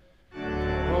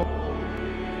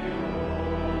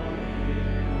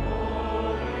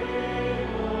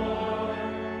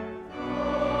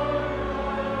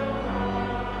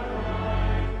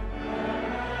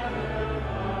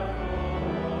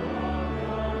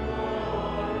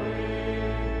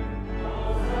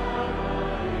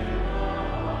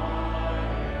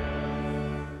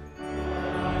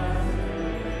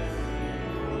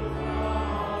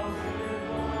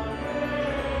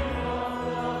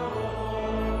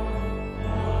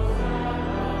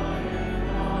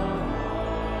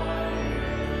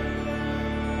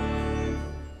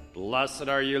 Blessed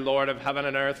are you, Lord of heaven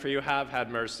and earth, for you have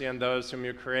had mercy on those whom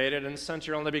you created and sent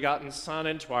your only begotten Son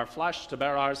into our flesh to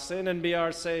bear our sin and be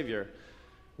our Savior.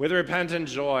 With repentant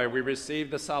joy, we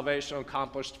receive the salvation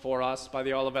accomplished for us by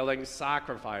the all-availing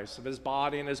sacrifice of his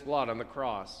body and his blood on the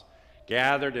cross.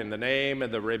 Gathered in the name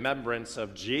and the remembrance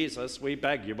of Jesus, we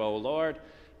beg you, O Lord,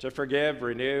 to forgive,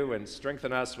 renew, and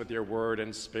strengthen us with your word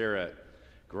and spirit.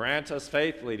 Grant us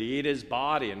faithfully to eat his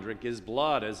body and drink his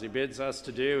blood as he bids us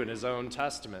to do in his own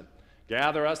testament.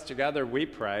 Gather us together, we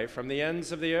pray, from the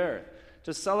ends of the earth,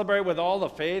 to celebrate with all the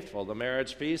faithful the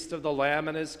marriage feast of the Lamb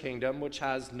and his kingdom, which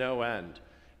has no end.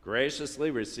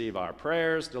 Graciously receive our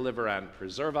prayers, deliver and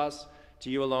preserve us. To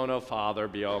you alone, O Father,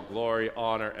 be all glory,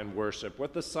 honor, and worship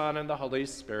with the Son and the Holy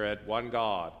Spirit, one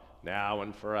God, now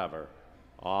and forever.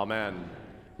 Amen.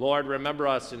 Lord, remember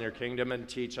us in your kingdom and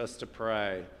teach us to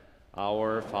pray.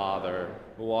 Our Father,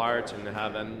 who art in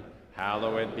heaven,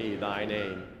 hallowed be thy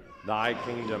name. Thy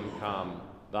kingdom come,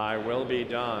 thy will be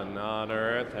done on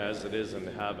earth as it is in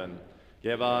heaven.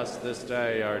 Give us this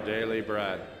day our daily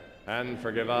bread, and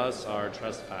forgive us our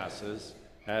trespasses,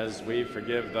 as we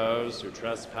forgive those who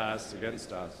trespass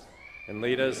against us. And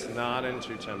lead us not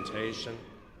into temptation,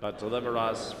 but deliver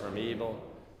us from evil.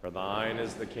 For thine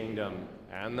is the kingdom,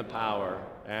 and the power,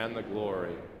 and the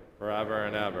glory, forever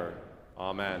and ever.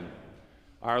 Amen.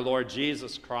 Our Lord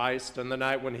Jesus Christ, on the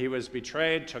night when he was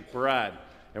betrayed, took bread.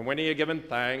 And when he had given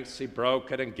thanks, he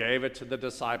broke it and gave it to the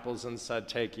disciples and said,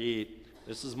 "Take, eat.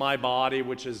 This is my body,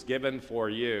 which is given for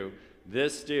you.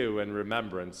 This do in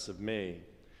remembrance of me."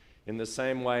 In the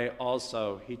same way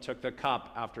also he took the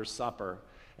cup after supper.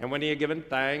 And when he had given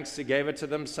thanks, he gave it to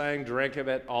them, saying, "Drink of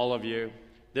it, all of you.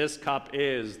 This cup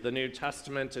is the New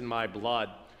Testament in my blood,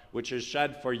 which is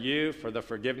shed for you for the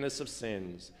forgiveness of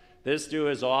sins. This do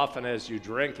as often as you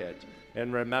drink it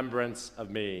in remembrance of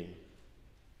me."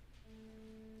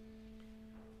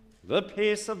 The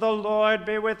peace of the Lord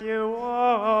be with you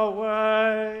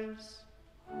always.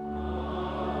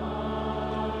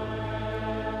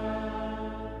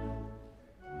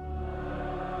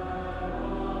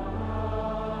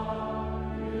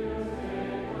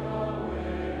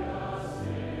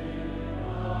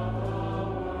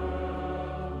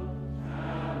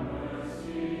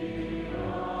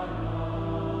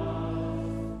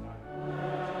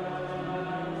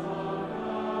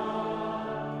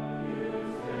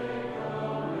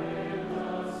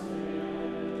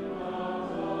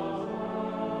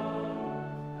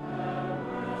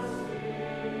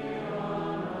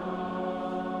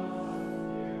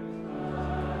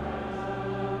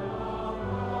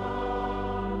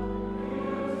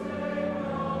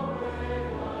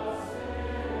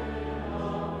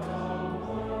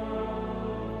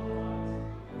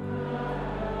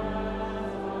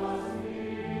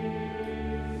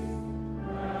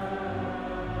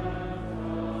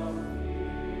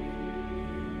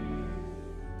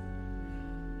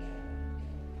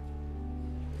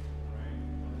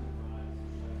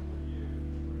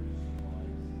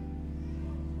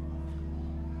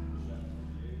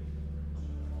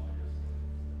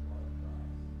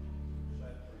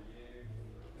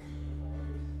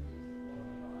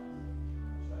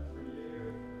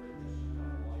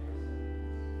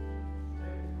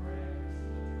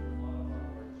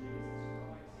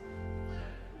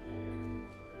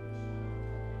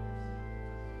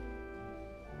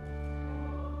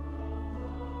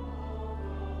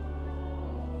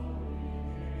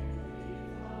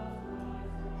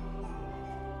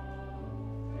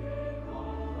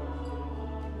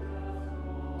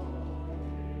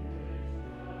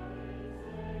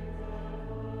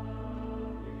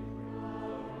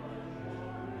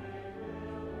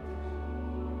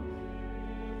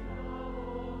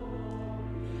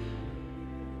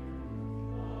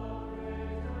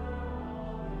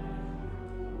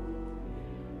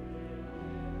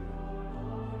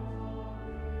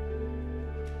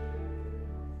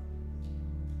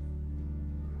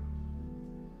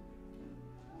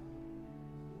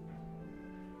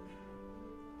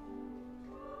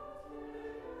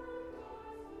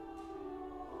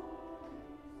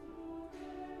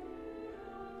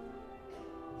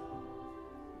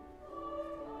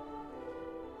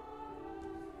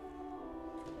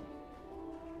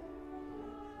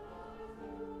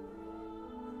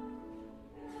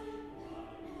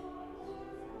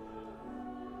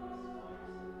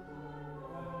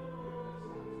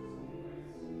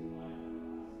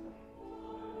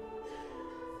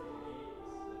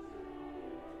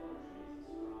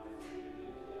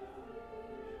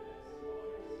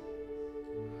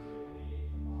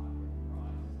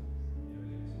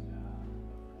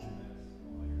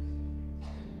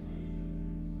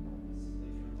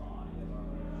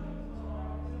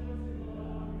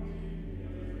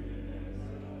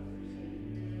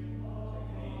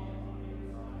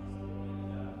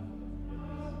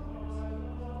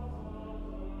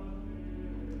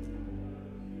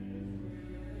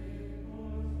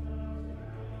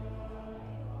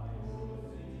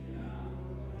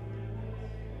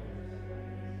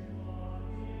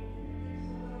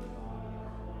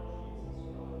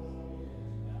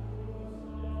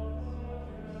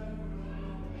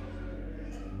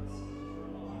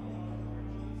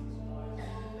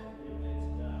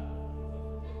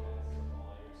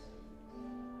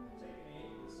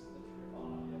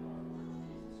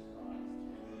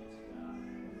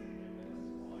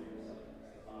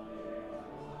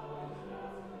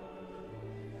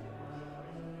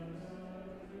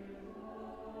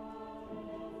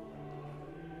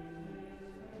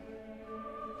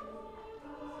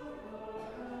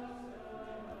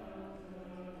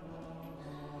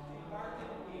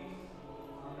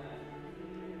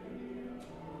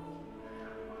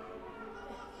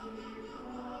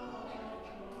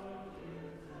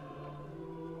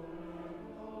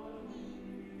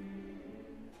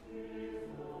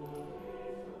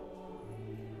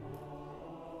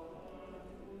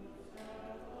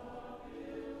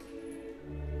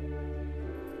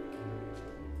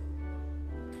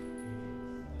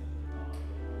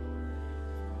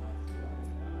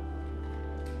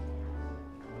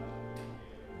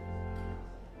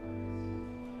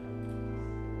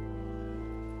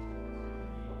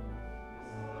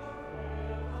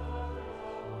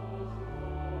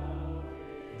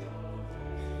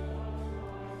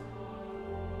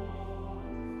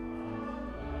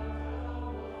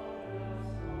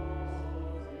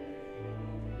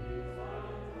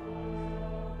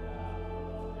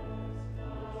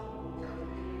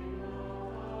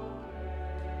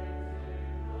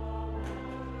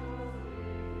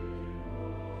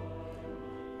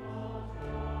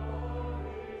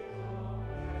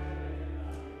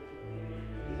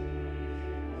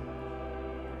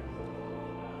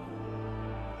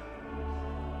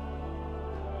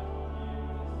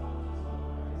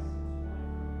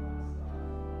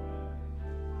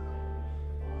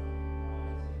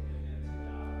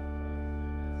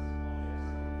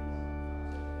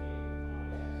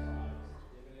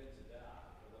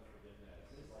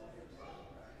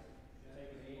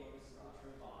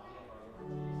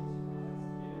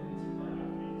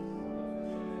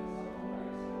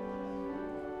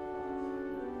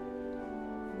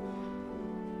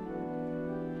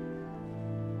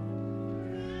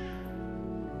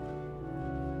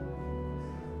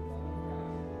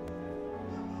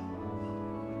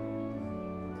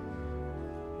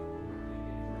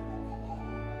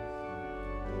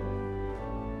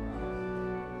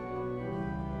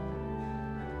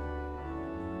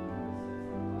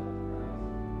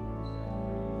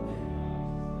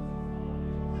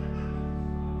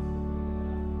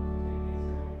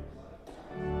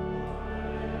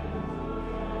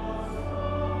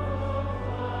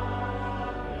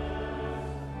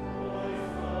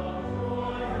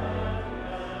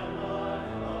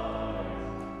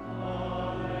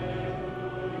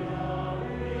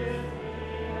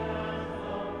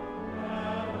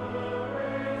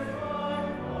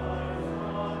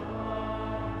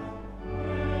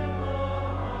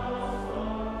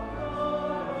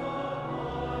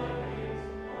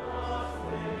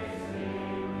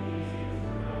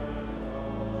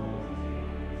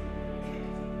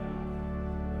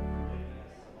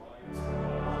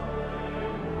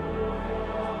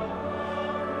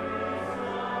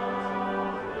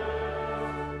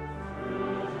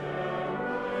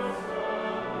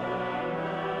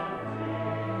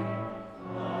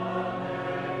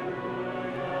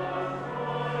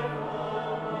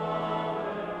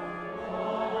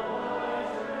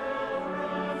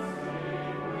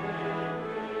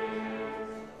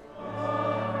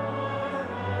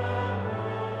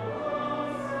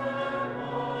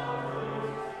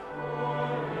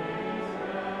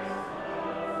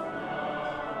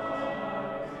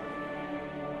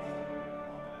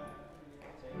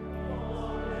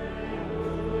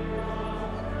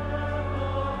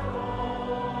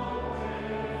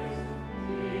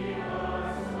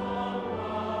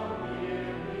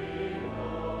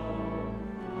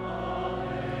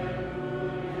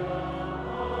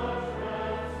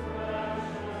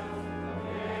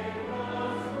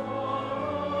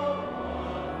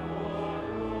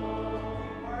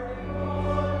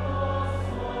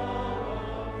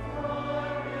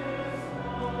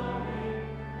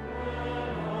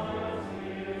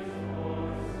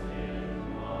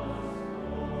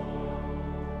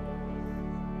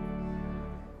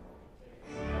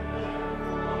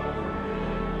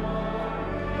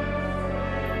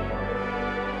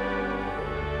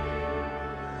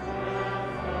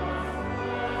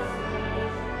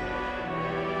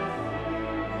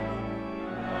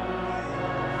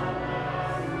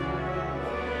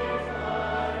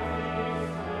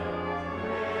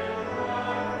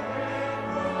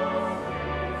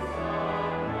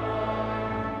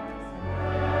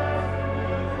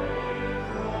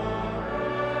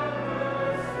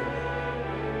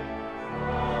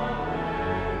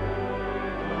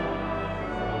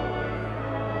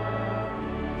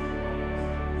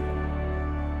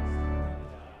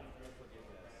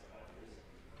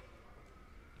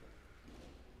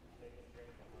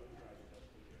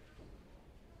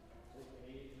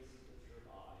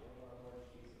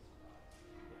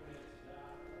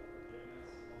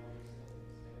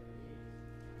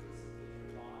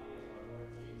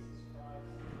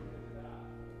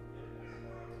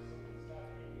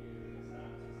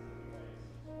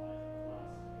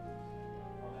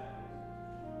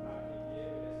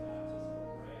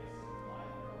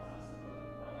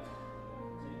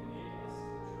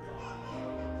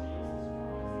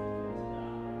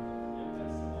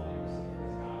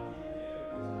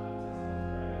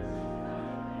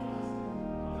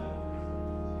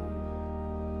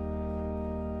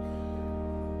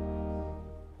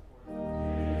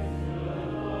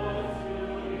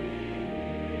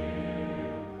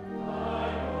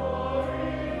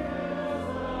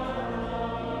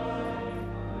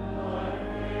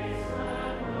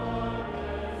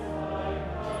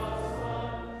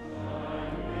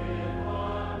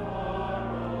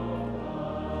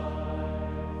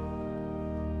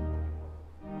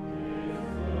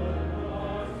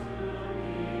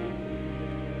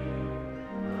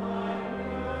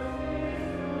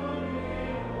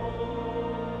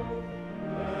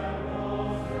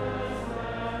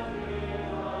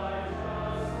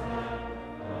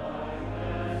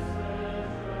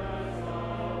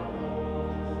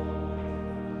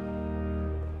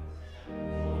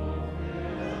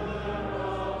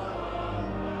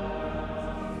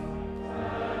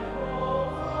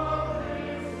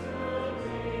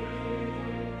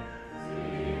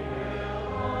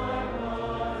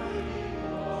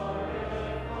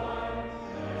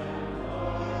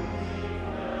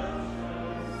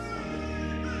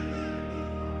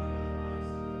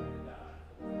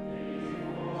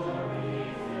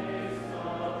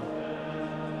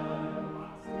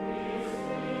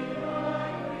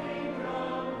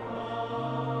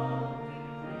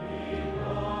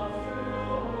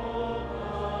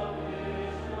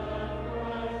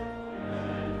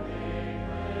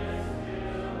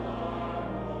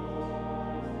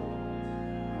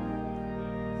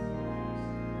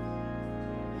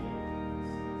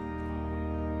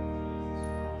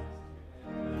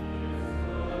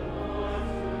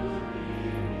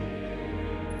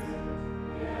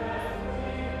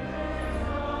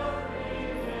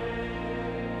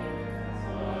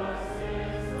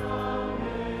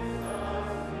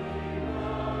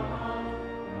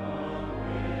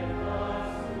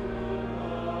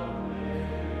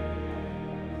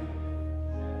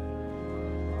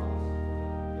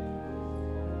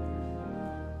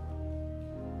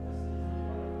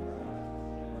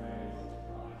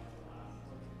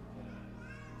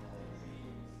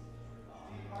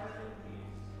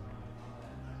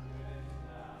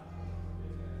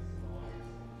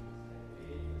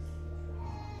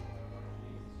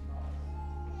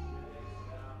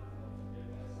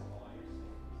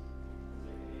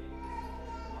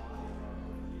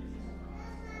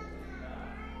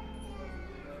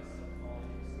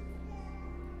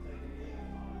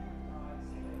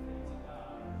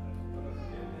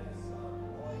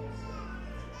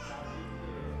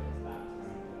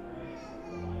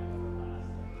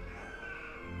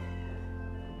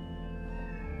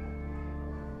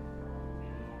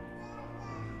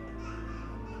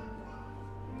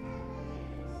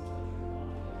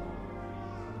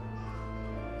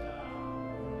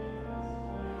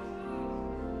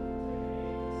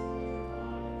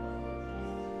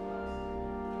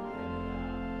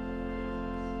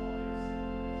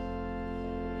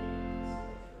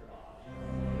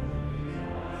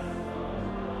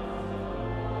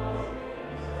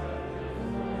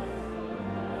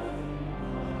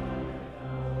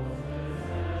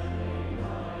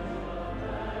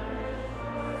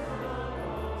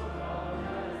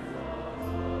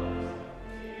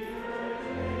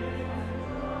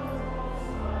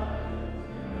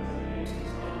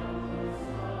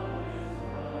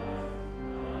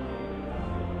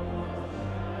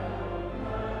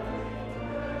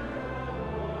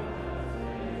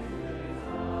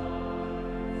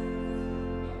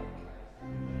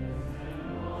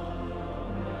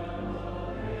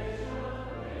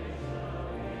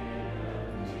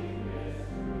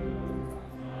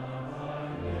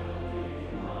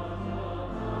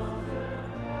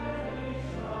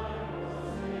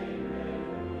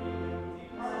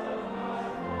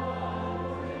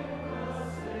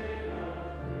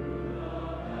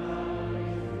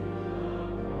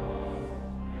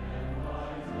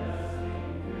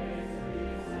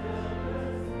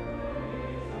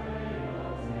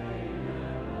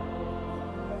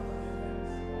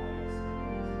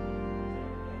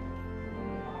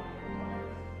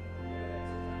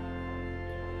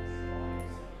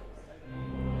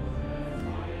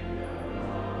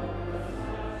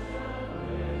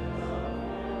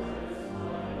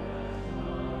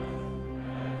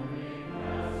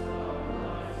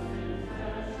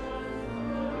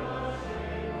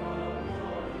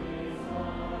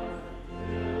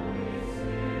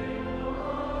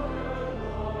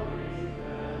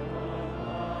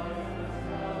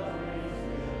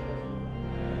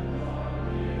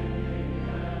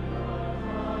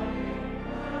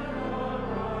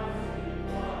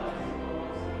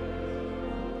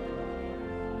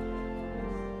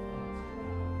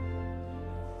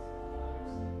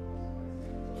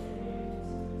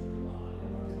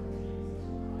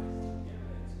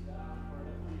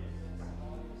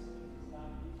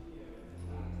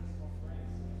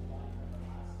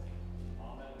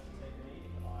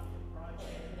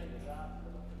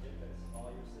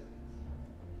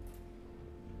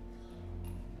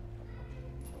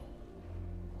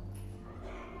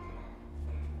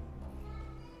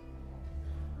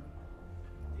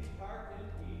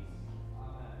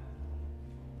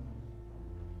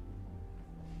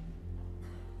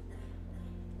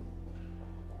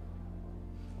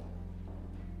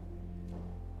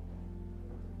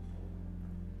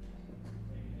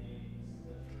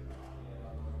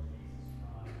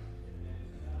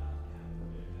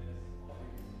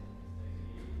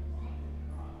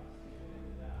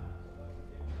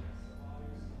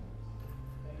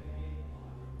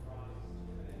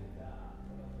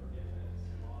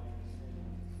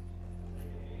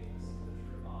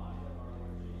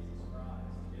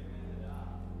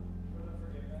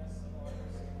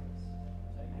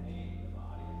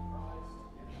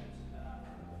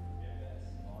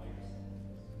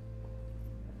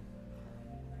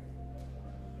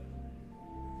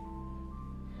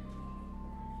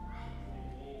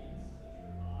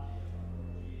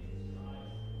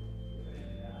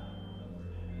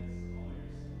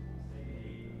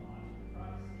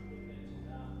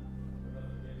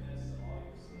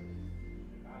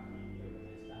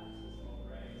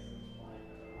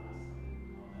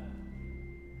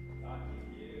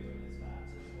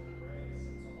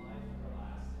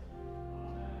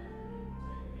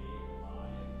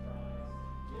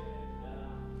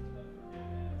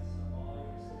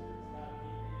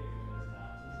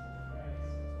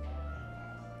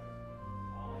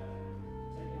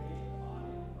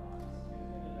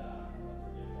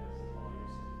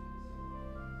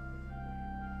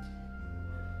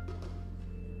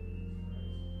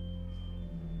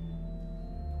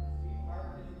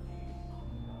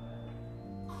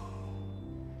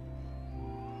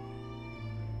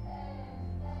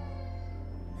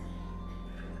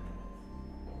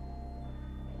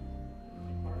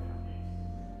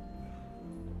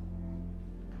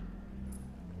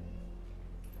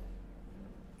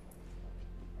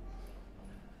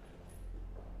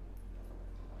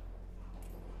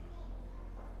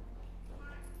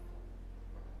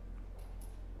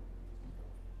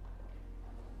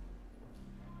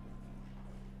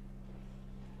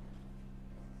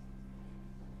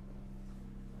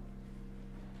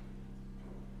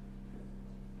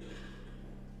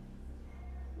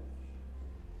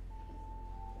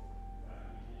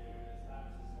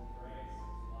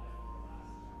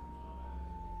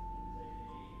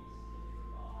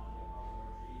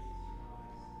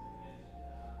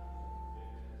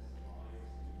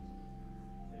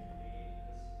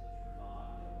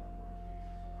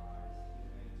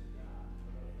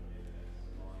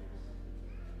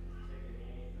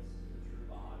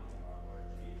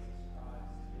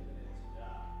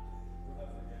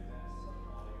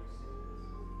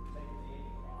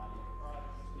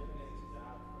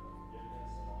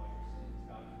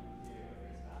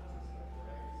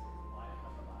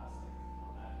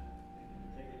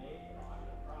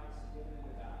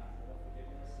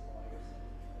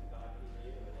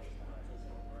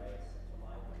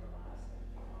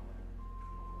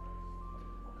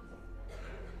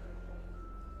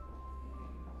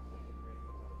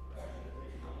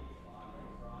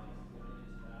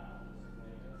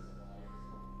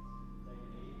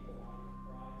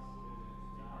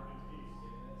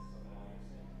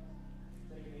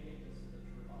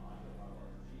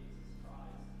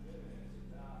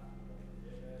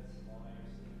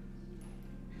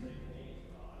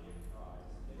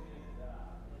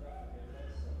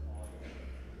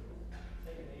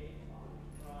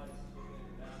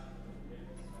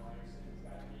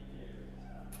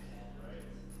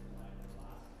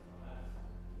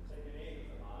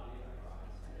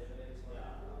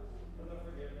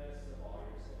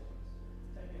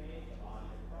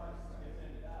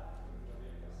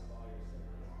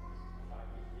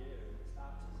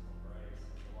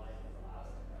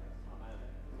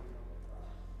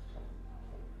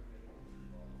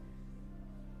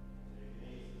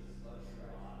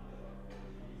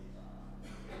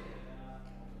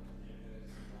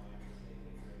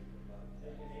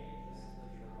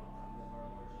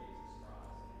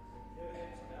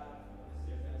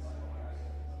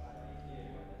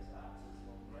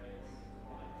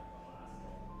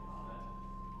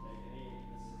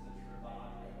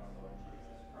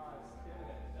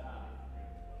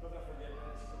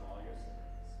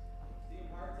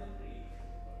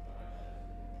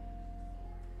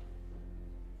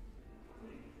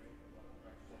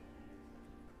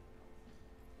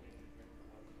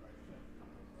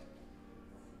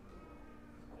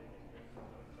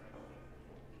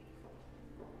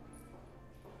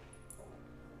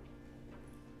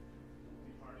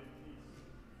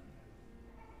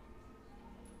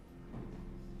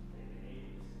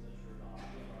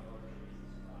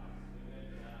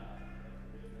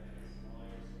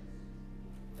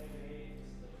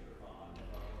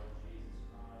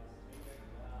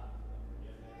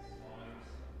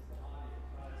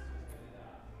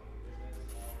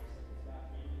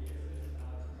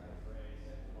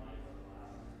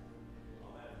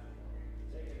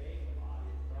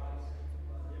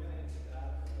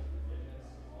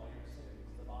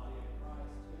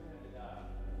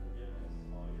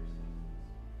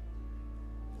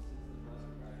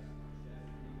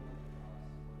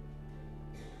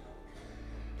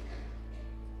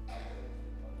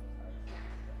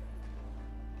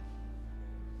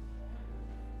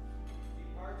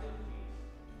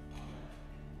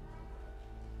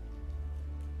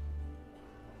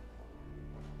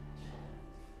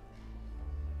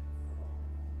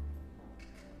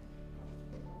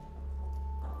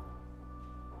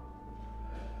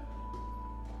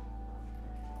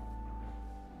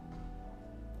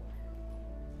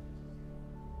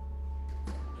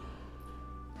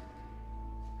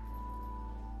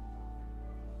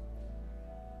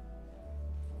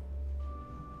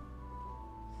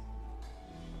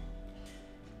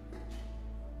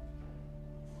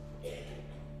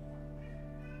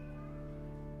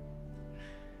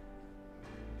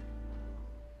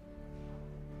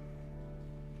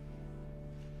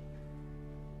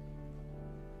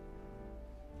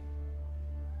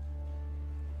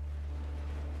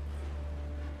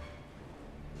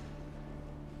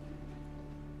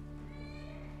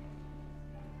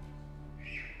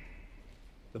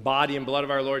 The body and blood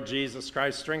of our Lord Jesus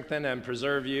Christ strengthen and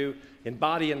preserve you in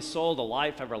body and soul to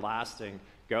life everlasting.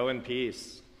 Go in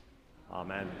peace.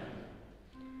 Amen.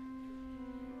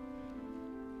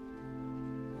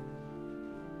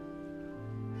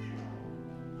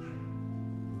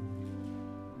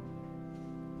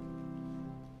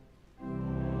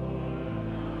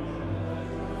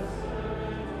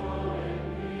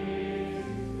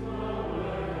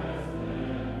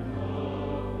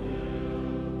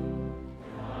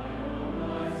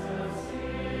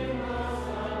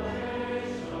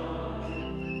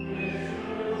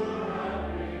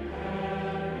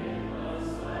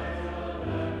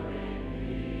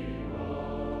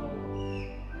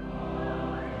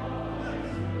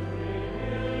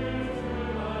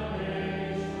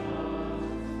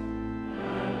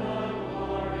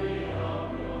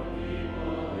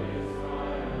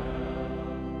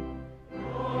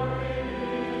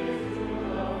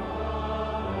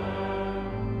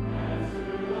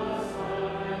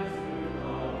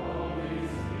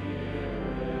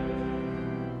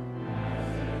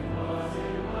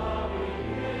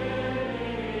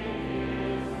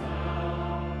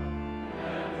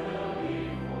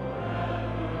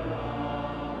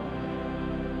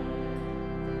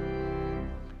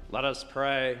 Let us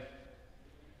pray.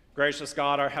 Gracious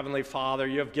God, our Heavenly Father,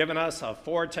 you have given us a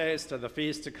foretaste of the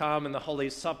feast to come in the holy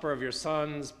supper of your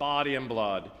Son's body and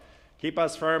blood. Keep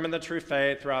us firm in the true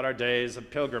faith throughout our days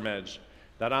of pilgrimage,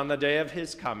 that on the day of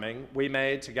his coming we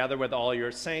may, together with all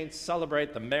your saints,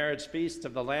 celebrate the marriage feast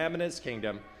of the Lamb and his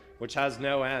kingdom, which has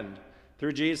no end.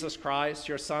 Through Jesus Christ,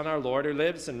 your Son, our Lord, who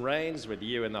lives and reigns with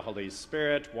you in the Holy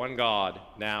Spirit, one God,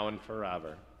 now and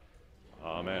forever.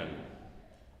 Amen.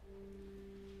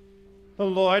 The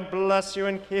Lord bless you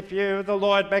and keep you. The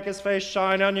Lord make his face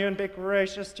shine on you and be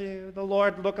gracious to you. The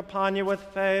Lord look upon you with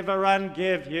favor and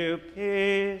give you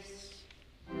peace.